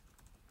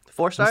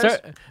 4 stars?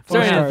 Starting to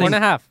stars. think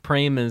 4.5.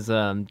 Prame is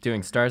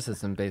doing star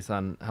system based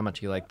on how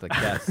much you like the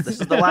guests. This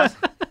is the last.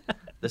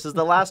 This is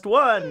the last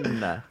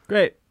one.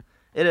 Great.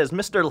 It is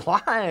Mr.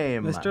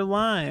 Lime. Mr.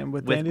 Lime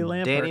with, with Danny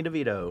Lampert. Danny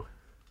DeVito.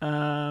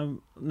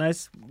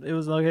 Nice. It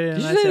was located in a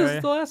Did you nice say this area.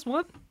 is the last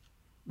one?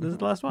 This is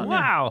the last one. yeah.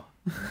 Wow.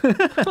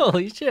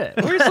 Holy shit.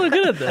 We're so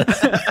good at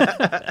this.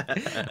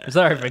 I'm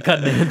sorry for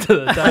cutting it into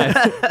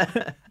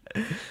the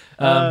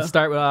time.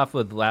 Start off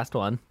with the last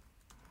one.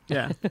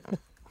 Yeah.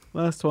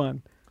 Last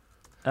one.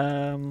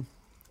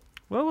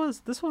 What was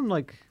this one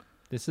like?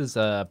 This is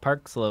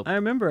Park Slope. I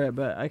remember it,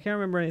 but I can't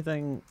remember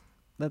anything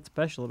that's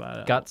special about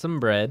it. Got some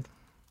bread.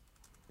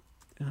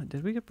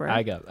 Did we get bread?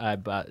 I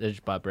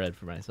just bought bread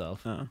for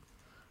myself. Oh.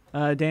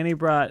 Danny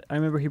brought. I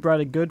remember he brought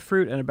a good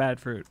fruit and a bad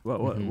fruit.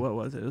 What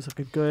was it? It was like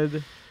a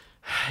good.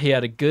 He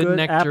had a good, Good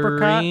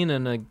nectarine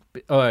and a.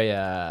 Oh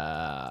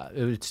yeah,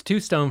 it was 2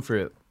 stone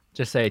fruit.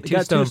 Just say 2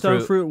 got stone, 2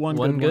 stone fruit, one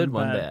good,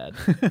 one one bad.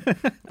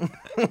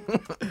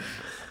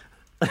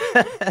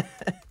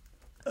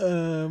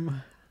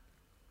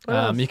 What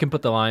else? You can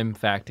put the lime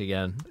fact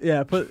again.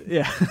 Yeah.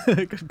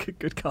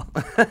 Good call.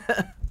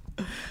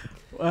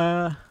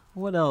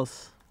 What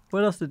else?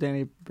 What else did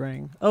Danny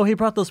bring? Oh, he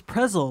brought those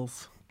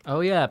pretzels.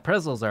 Oh yeah,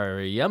 pretzels are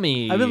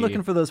yummy. I've been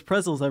looking for those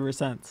pretzels ever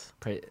since.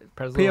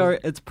 pretzels.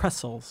 It's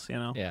pretzels,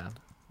 Yeah,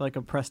 like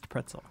a pressed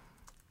pretzel.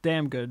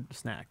 Damn good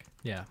snack.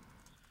 yeah.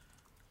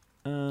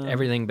 Everything.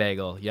 Everything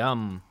bagel,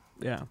 yum.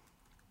 Yeah.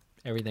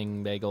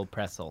 Everything bagel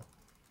pretzel.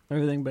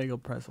 Everything bagel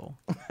pretzel.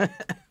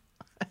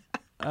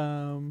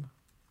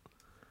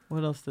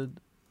 What else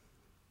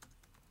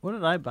what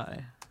did I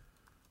buy?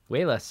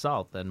 Way less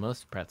salt than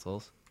most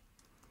pretzels.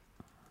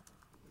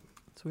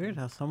 It's weird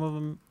how some of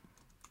them.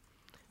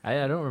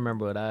 I don't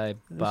remember what I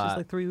just bought.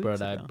 like 3 weeks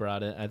but I ago.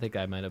 brought it. I think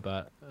I might have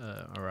bought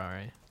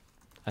Arare.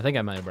 I think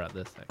I might have brought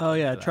this. Actually, Oh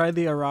yeah, for that. try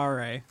the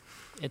Arare.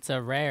 It's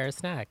a rare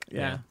snack.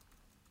 Yeah.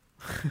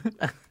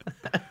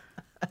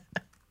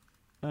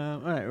 All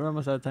right, we're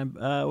almost out of time.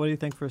 What do you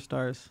think for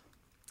stars?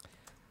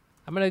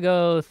 I'm going to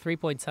go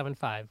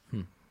 3.75.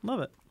 Love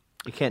it.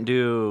 You can't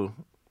do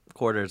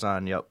quarters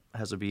on Yelp.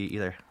 Has to be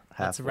either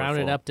half Let's or round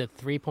it full. up to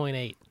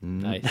 3.8.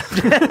 Nice.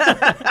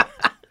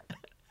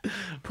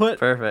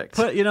 Perfect.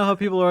 Put. You know how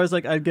people are always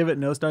like, I'd give it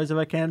no stars if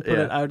I can.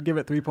 Yeah. I would give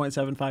it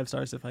 3.75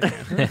 stars if I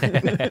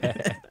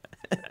can.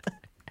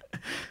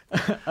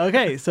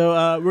 Okay,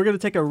 so we're gonna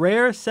take a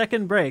rare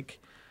second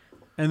break,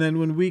 and then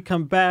when we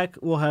come back,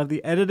 we'll have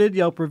the edited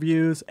Yelp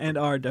reviews and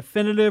our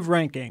definitive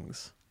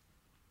rankings.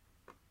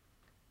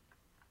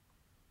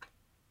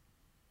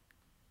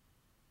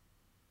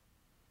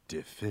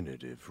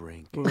 Definitive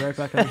ranking. We'll be right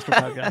back on Mr.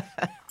 Podcast.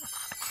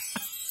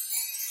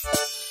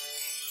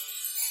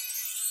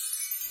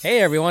 Hey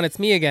everyone, it's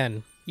me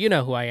again. You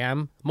know who I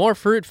am. More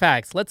fruit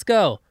facts. Let's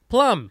go.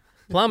 Plum.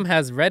 Plum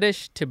has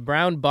reddish to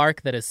brown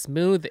bark that is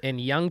smooth in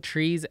young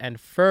trees and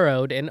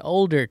furrowed in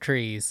older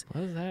trees.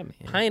 What does that mean?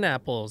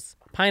 Pineapples.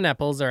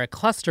 Pineapples are a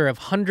cluster of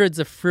hundreds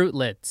of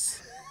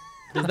fruitlets.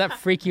 Does that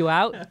freak you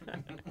out?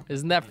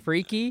 Isn't that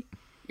freaky?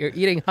 You're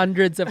eating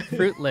hundreds of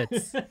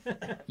fruitlets.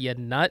 You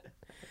nut.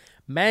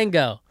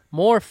 Mango.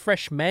 More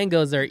fresh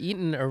mangoes are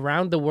eaten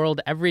around the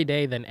world every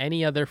day than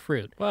any other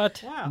fruit.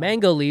 What?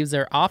 Mango leaves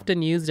are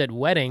often used at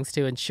weddings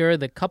to ensure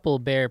the couple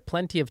bear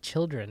plenty of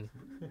children.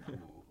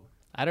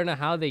 I don't know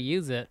how they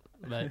use it,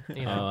 but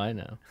you know. Oh, I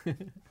know.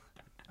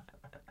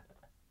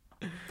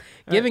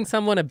 Giving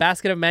someone a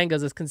basket of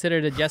mangoes is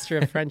considered a gesture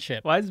of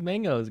friendship. Why is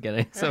mangoes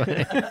getting so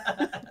many?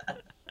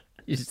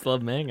 You just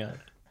love mango.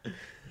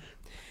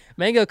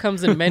 Mango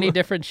comes in many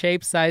different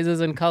shapes,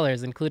 sizes, and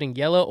colors, including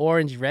yellow,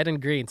 orange, red,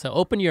 and green. So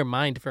open your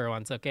mind for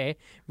once, okay?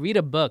 Read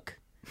a book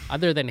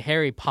other than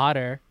Harry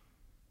Potter.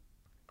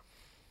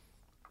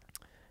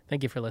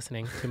 Thank you for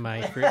listening to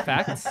my fruit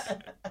facts.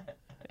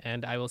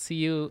 And I will see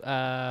you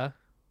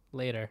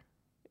later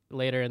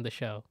in the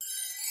show.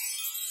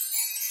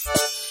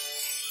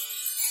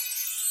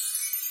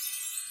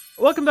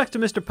 Welcome back to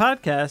Mr.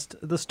 Podcast,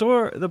 the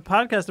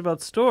podcast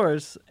about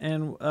stores,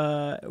 and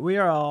we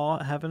are all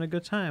having a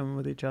good time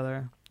with each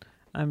other.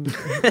 I'm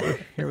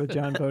here with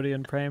John, Bodie,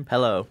 and Prem.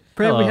 Hello.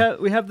 Prem, Hello.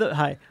 we have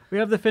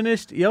the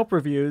finished Yelp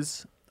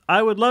reviews.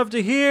 I would love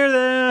to hear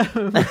them.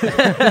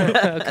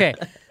 Okay,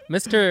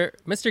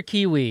 Mr.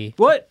 Kiwi.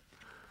 What?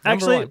 Number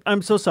Actually, one.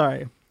 I'm so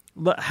sorry.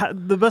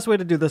 The best way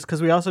to do this,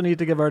 because we also need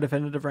to give our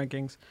definitive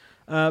rankings.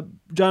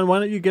 John, why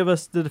don't you give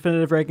us the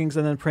definitive rankings,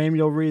 and then Prem,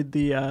 you'll read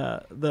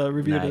the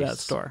review to that Nice.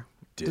 store.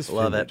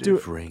 Love it. Do-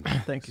 Definitive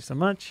ranking. Thank you so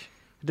much.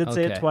 I did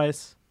say it Okay.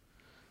 twice.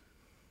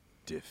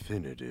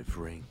 Definitive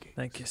ranking.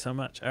 Thank you so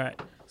much. All right.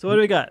 So what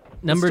do we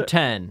got? Number Let's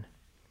 10.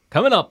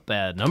 Coming up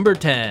at number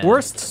 10.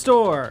 Worst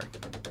store.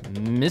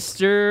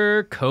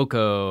 Mr.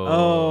 Coco.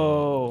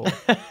 Oh.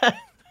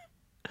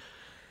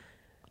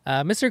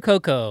 Mr.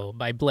 Coco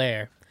by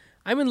Blair.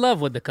 I'm in love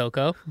with the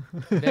cocoa.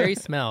 Very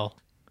smell.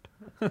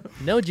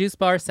 No juice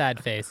bar,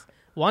 sad face.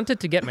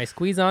 Wanted to get my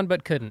squeeze on,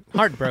 but couldn't.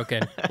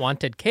 Heartbroken.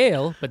 Wanted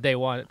kale, but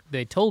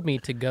they told me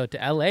to go to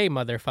LA,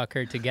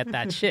 motherfucker, to get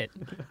that shit.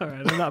 All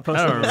right. I'm not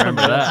posting I don't this on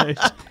remember my that. page.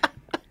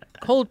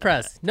 Cold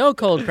press. No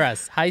cold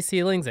press. High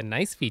ceilings and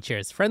nice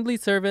features. Friendly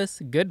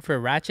service. Good for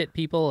ratchet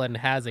people and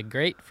has a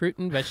great fruit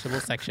and vegetable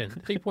section.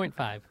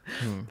 3.5.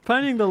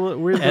 Finding the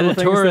weird little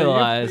things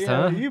Editorialized,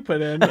 that huh? you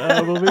put in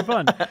will be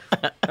fun.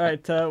 All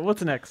right.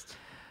 What's next?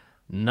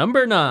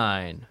 Number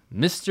 9.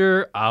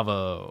 Mr.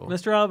 Avo.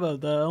 Mr. Alva,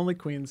 the only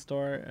Queen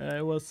store.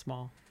 It was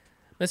small.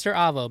 Mr.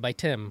 Avo by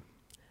Tim.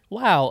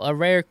 Wow, a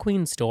rare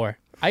queen store.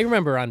 I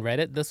remember on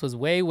Reddit this was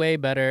way, way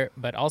better,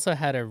 but also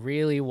had a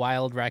really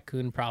wild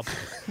raccoon problem.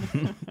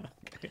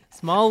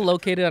 Small,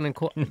 located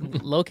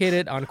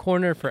on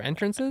corner for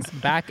entrances.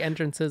 Back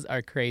entrances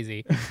are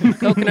crazy.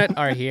 Coconut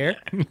are here.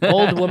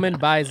 Old woman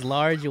buys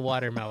large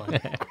watermelon.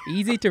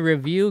 Easy to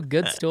review.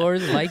 Good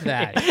stores like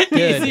that.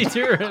 Good. Easy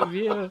to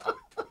review.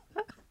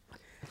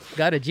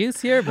 Got a juice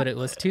here, but it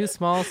was too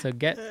small, so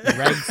get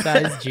reg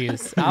size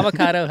juice.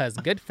 Avocado has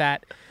good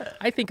fat.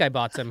 I think I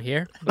bought some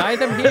here. Buy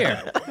them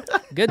here.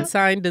 Good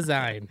sign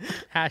design.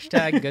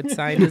 Hashtag good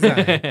sign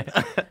design.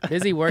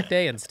 Busy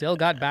workday and still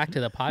got back to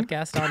the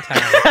podcast on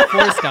time.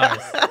 4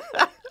 stars.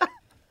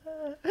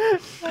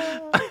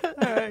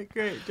 All right.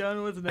 Great.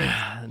 John, what's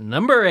next?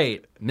 Number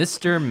 8.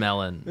 Mr.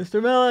 Melon. Mr.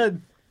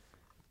 Melon.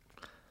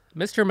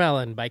 Mr.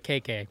 Melon by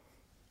KK.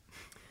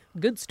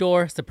 Good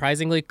store,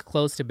 surprisingly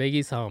close to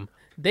Biggie's home.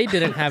 They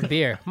didn't have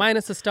beer.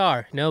 Minus a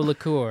star. No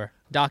liqueur.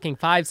 Docking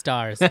 5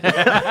 stars.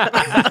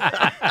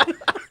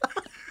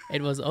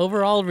 It was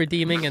overall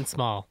redeeming and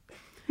small.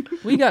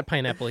 We got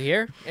pineapple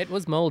here. It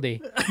was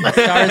moldy.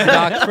 Stars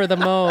docked for the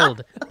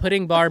mold.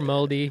 Pudding bar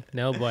moldy.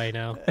 No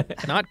bueno.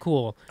 Not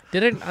cool.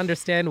 Didn't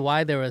understand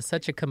why there was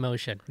such a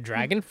commotion.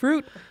 Dragon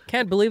fruit?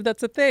 Can't believe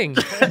that's a thing.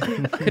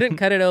 Couldn't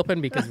cut it open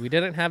because we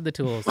didn't have the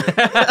tools.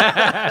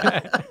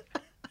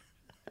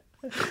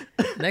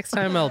 Next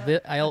time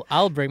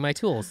I'll bring my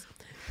tools.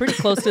 Pretty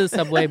close to the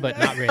subway, but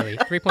not really.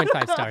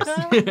 3.5 stars.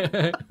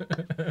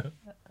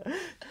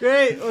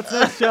 Great. What's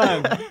next,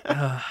 John?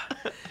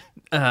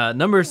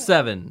 Number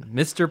 7.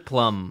 Mr.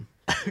 Plum.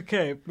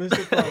 Okay.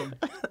 Mr. Plum.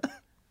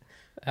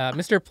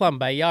 Mr. Plum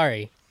by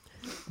Yari.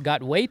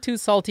 Got way too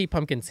salty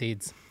pumpkin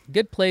seeds.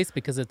 Good place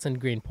because it's in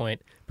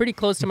Greenpoint. Pretty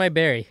close to my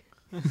berry.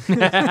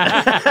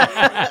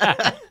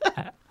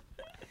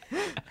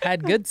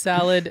 Had good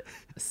salad,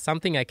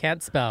 something I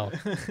can't spell.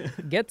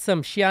 Get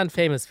some Xi'an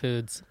famous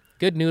foods.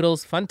 Good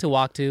noodles, fun to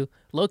walk to.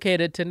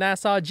 Located to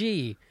Nassau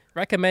G.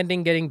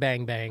 Recommending getting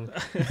Bang Bang.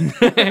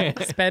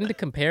 Spend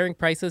comparing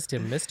prices to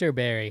Mr.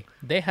 Berry.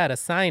 They had a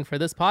sign for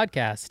this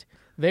podcast.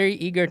 Very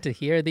eager to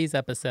hear these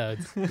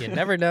episodes. You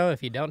never know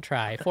if you don't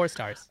try. 4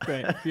 stars.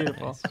 Great.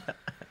 Beautiful.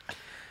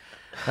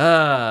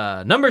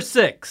 Number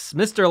 6,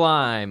 Mr.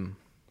 Lime.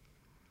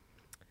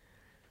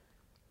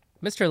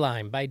 Mr.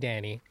 Lime by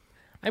Danny.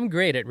 I'm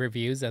great at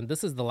reviews, and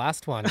this is the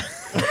last one.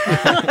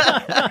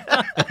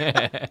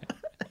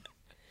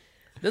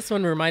 This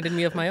one reminded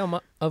me of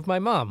my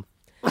mom.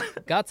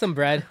 Got some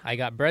bread. I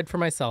got bread for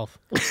myself.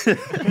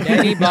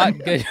 Danny bought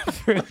good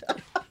fruit.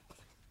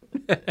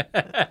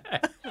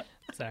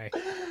 Sorry.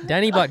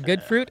 Danny bought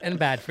good fruit and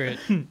bad fruit.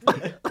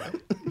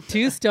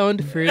 2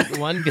 stoned fruit,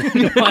 1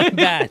 good, 1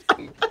 bad.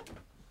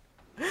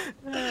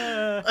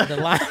 The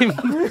lime...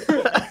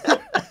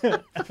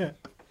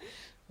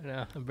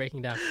 No, I'm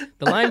breaking down.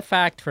 The lime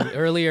fact from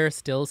earlier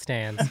still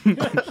stands.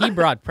 He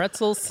brought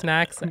pretzels,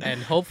 snacks,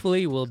 and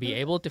hopefully we'll be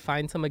able to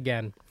find some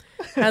again.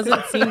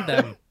 Hasn't seen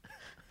them.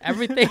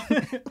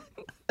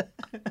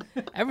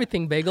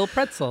 Everything bagel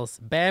pretzels.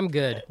 Bam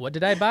good. What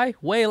did I buy?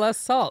 Way less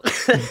salt.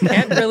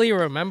 Can't really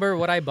remember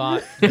what I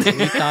bought. We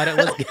thought it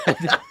was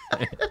good.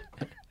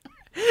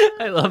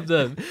 I love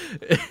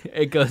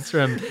it goes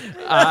from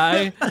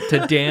I to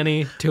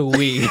Danny to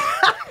we.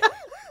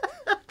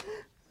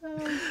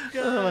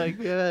 Oh my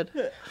god.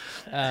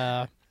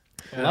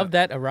 Love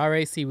that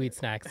Arare seaweed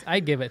snacks.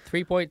 I'd give it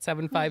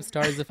 3.75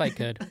 stars if I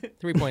could.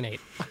 3.8.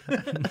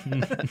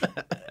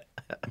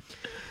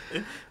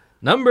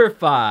 Number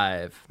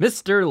 5,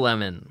 Mr.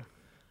 Lemon.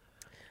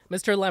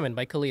 Mr. Lemon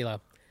by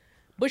Kalila.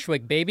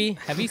 Bushwick, baby.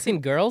 Have you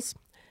seen girls?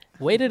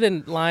 Waited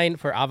in line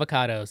for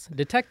avocados.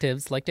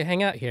 Detectives like to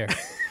hang out here.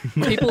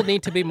 People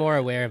need to be more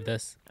aware of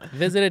this.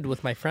 Visited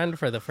with my friend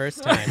for the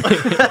first time.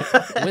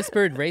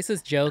 Whispered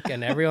racist joke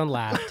and everyone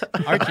laughed.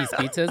 Archie's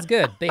pizza is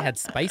good. They had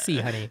spicy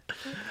honey.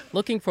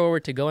 Looking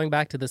forward to going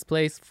back to this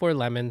place for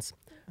lemons.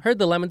 Heard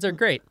the lemons are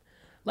great.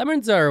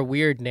 Lemons are a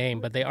weird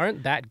name, but they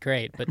aren't that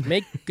great, but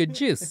make good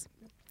juice.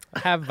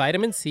 Have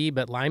vitamin C,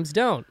 but limes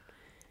don't.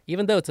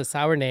 Even though it's a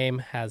sour name,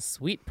 has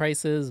sweet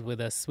prices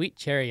with a sweet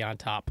cherry on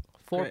top.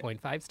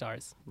 4.5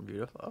 stars.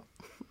 Beautiful.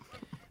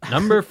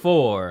 Number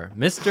 4,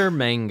 Mr.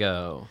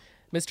 Mango.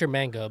 Mr.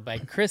 Mango by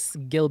Chris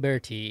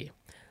Gilberti.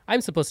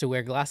 I'm supposed to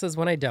wear glasses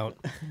when I don't.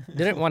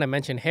 Didn't want to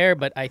mention hair,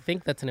 but I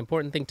think that's an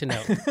important thing to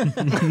note.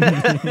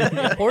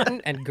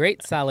 Important and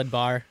great salad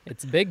bar.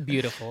 It's big,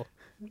 beautiful.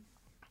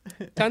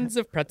 Tons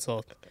of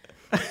pretzel.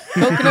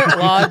 Coconut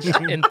lodge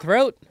in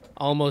throat.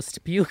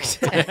 Almost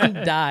puked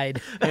and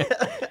died.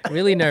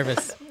 Really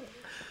nervous.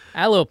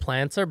 Aloe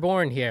plants are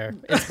born here.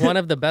 It's one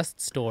of the best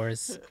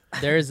stores.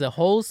 There's a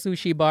whole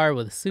sushi bar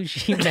with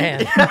sushi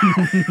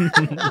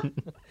man.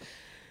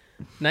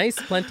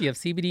 Nice, plenty of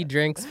CBD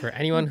drinks for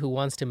anyone who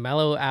wants to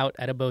mellow out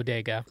at a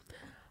bodega.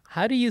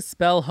 How do you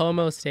spell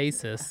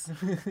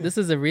homostasis? This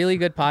is a really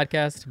good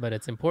podcast, but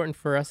it's important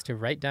for us to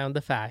write down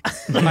the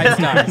facts. 5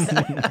 stars.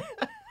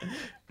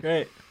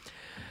 Great.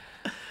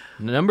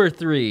 Number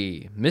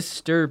 3,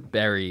 Mr.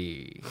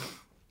 Berry.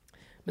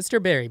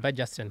 Mr. Berry by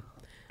Justin.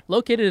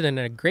 Located in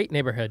a great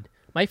neighborhood.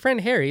 My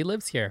friend Harry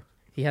lives here.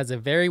 He has a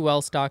very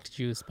well-stocked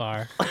juice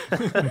bar.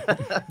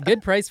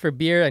 Good price for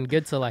beer and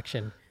good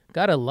selection.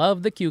 Gotta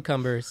love the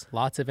cucumbers.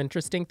 Lots of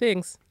interesting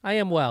things. I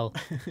am well.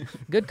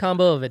 Good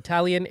combo of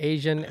Italian,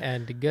 Asian,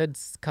 and good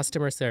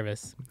customer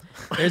service.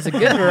 There's a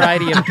good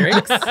variety of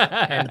drinks.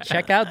 And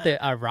check out the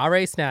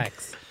Arare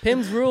snacks.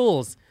 Pim's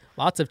rules.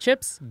 Lots of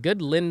chips.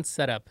 Good Lin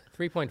setup.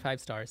 3.5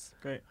 stars.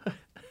 Great.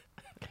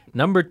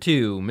 Number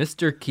 2,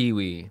 Mr.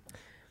 Kiwi.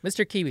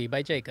 Mr. Kiwi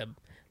by Jacob.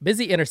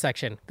 Busy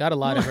intersection. Got a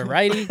lot of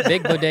variety.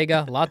 Big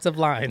bodega. Lots of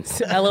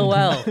lines.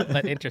 LOL,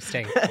 but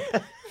interesting.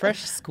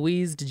 Fresh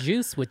squeezed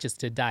juice, which is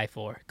to die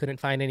for. Couldn't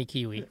find any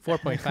kiwi.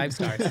 4.5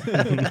 stars.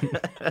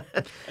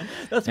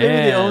 That's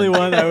maybe the only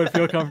one I would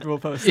feel comfortable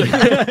posting.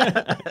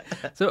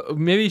 So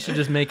maybe you should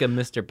just make a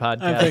Mr.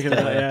 Podcast. I'm thinking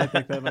about it. Yeah, I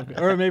think that might be.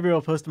 Or maybe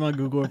we'll post them on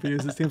Google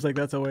reviews. It seems like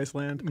that's a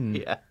wasteland.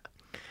 Yeah.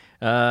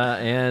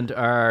 And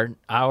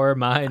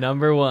my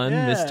number 1,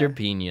 Yeah. Mr.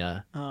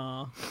 Pina.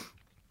 Aw.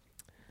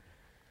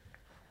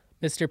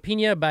 Mr.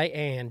 Pina by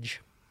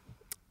Ange.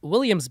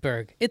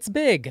 Williamsburg. It's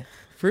big.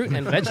 Fruit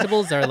and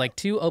vegetables are like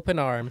 2 open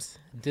arms.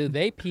 Do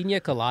they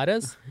pina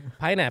coladas?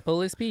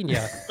 Pineapple is pina.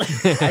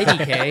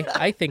 IDK,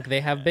 I think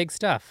they have big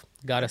stuff.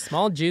 Got a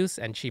small juice,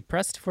 and she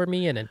pressed for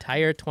me an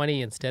entire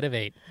 20 instead of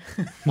 8.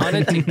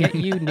 Wanted to get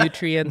you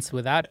nutrients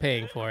without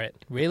paying for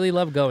it. Really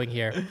love going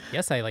here.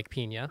 Yes, I like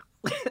pina.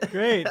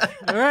 Great.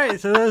 All right.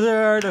 So those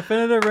are our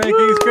definitive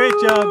rankings. Great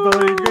job,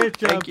 Bodie. Great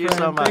job. Thank you so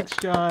friend. much. Thanks,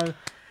 John.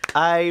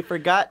 I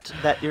forgot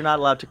that you're not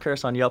allowed to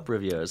curse on Yelp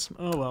reviews.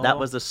 Oh, well. That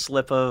was a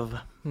slip of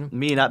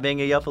me not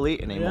being a Yelp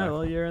elite anymore. Yeah,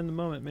 well, you're in the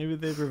moment. Maybe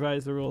they've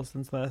revised the rules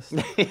since last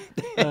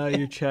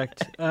you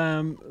checked.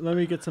 Let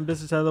me get some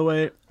business out of the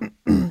way.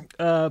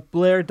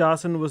 Blair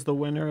Dawson was the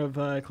winner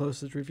of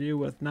closest review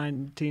with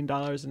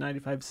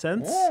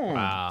 $19.95.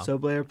 Wow. So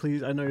Blair,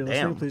 please, I know you're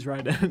listening. Damn. Please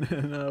write in,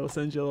 and we'll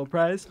send you a little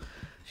prize.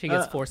 She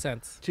gets 4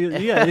 cents.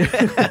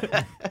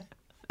 Yeah.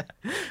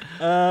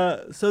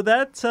 So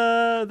that's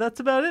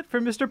about it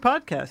for Mr.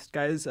 Podcast,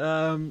 guys.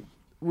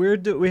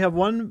 We have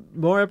one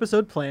more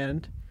episode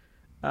planned.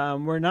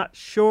 We're not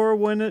sure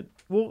when it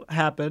will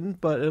happen,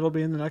 but it'll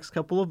be in the next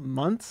couple of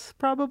months,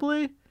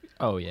 probably.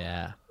 Oh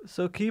yeah.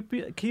 So keep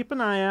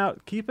an eye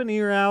out, keep an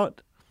ear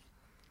out.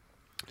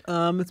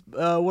 It's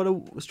what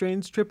a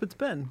strange trip it's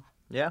been.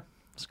 Yeah,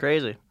 it's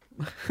crazy.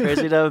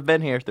 Crazy to have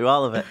been here through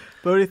all of it.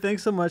 Bodhi,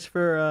 thanks so much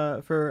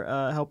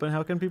for helping.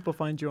 How can people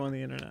find you on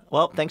the internet?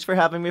 Well, thanks for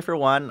having me for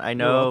one. I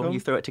know welcome. you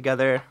threw it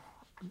together,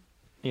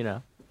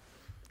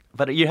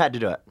 but you had to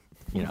do it,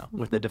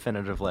 with the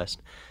definitive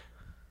list.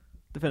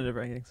 Definitive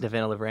rankings.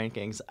 Definitive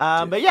rankings.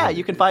 But yeah,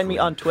 you can find me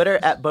on Twitter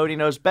at Bodhi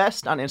Knows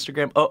Best, on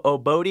Instagram,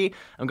 Bodhi.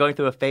 I'm going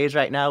through a phase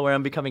right now where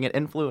I'm becoming an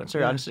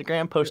influencer on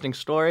Instagram, posting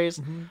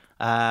stories,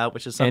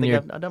 which is something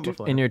I've done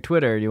before. In your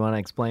Twitter, do you want to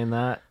explain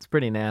that? It's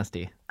pretty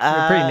nasty.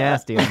 You're pretty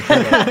nasty on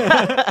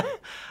Twitter.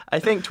 I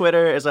think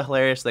Twitter is a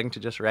hilarious thing to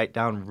just write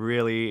down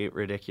really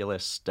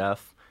ridiculous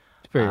stuff.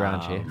 It's pretty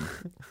raunchy.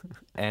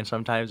 And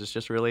sometimes it's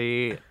just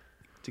really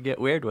to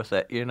get weird with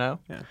it,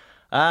 Yeah.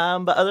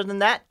 But other than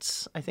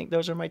that, I think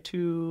those are my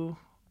two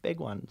big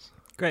ones.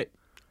 Great.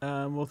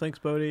 Well, thanks,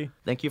 Bodhi.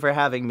 Thank you for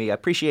having me. I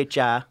appreciate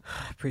ya.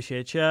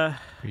 Appreciate ya.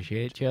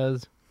 Appreciate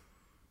yous.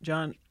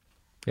 John,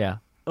 Yeah.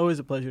 always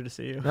a pleasure to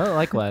see you. No,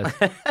 likewise.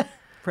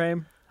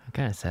 Prem, I'm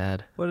kind of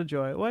sad. what a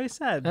joy. Why are you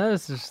sad?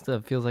 This just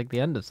feels like the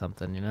end of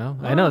something, you know?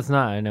 I know it's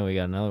not. I know we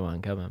got another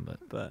one coming, but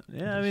But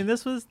yeah, I mean,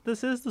 this is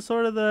the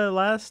sort of the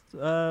last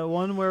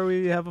one where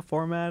we have a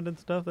format and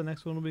stuff. The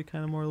next one will be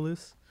kind of more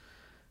loose,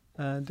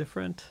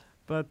 different.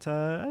 But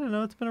I don't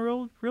know. It's been a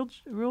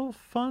real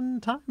fun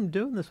time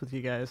doing this with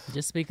you guys.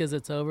 Just because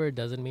it's over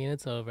doesn't mean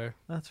it's over.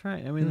 That's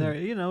right. I mean,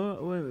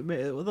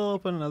 they'll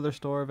open another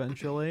store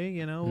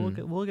eventually.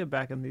 We'll get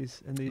back in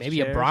these Maybe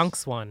chairs. a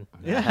Bronx one.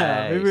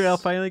 Yeah, maybe I'll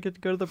Nice. finally get to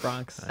go to the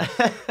Bronx.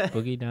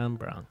 Boogie Down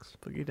Bronx.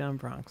 Boogie down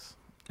Bronx.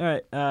 All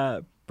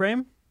right,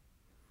 Prem.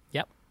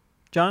 Yep.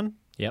 John.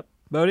 Yep.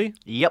 Bodhi.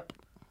 Yep.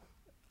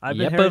 I've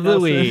been Yep Harry of the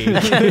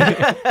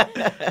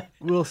Nelson. week.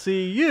 We'll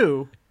see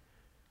you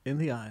in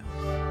the aisle.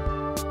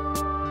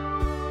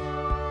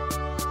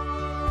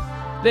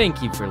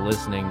 Thank you for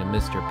listening to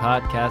Mr.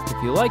 Podcast.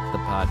 If you like the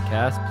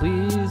podcast,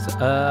 please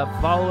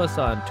follow us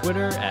on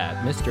Twitter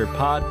at Mr.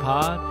 Pod.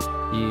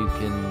 You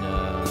can,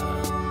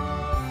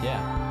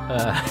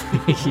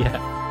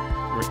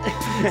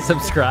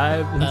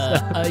 subscribe and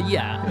stuff.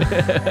 Yeah.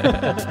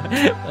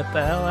 What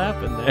the hell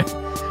happened there?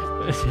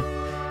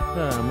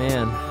 Oh,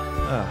 man.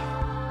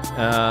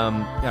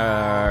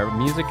 Our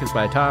music is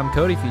by Tom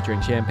Cody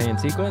featuring Champagne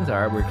Sequence.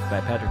 Our artwork is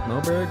by Patrick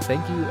Moberg.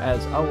 Thank you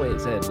as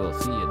always, and we'll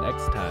see you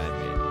next time,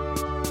 maybe.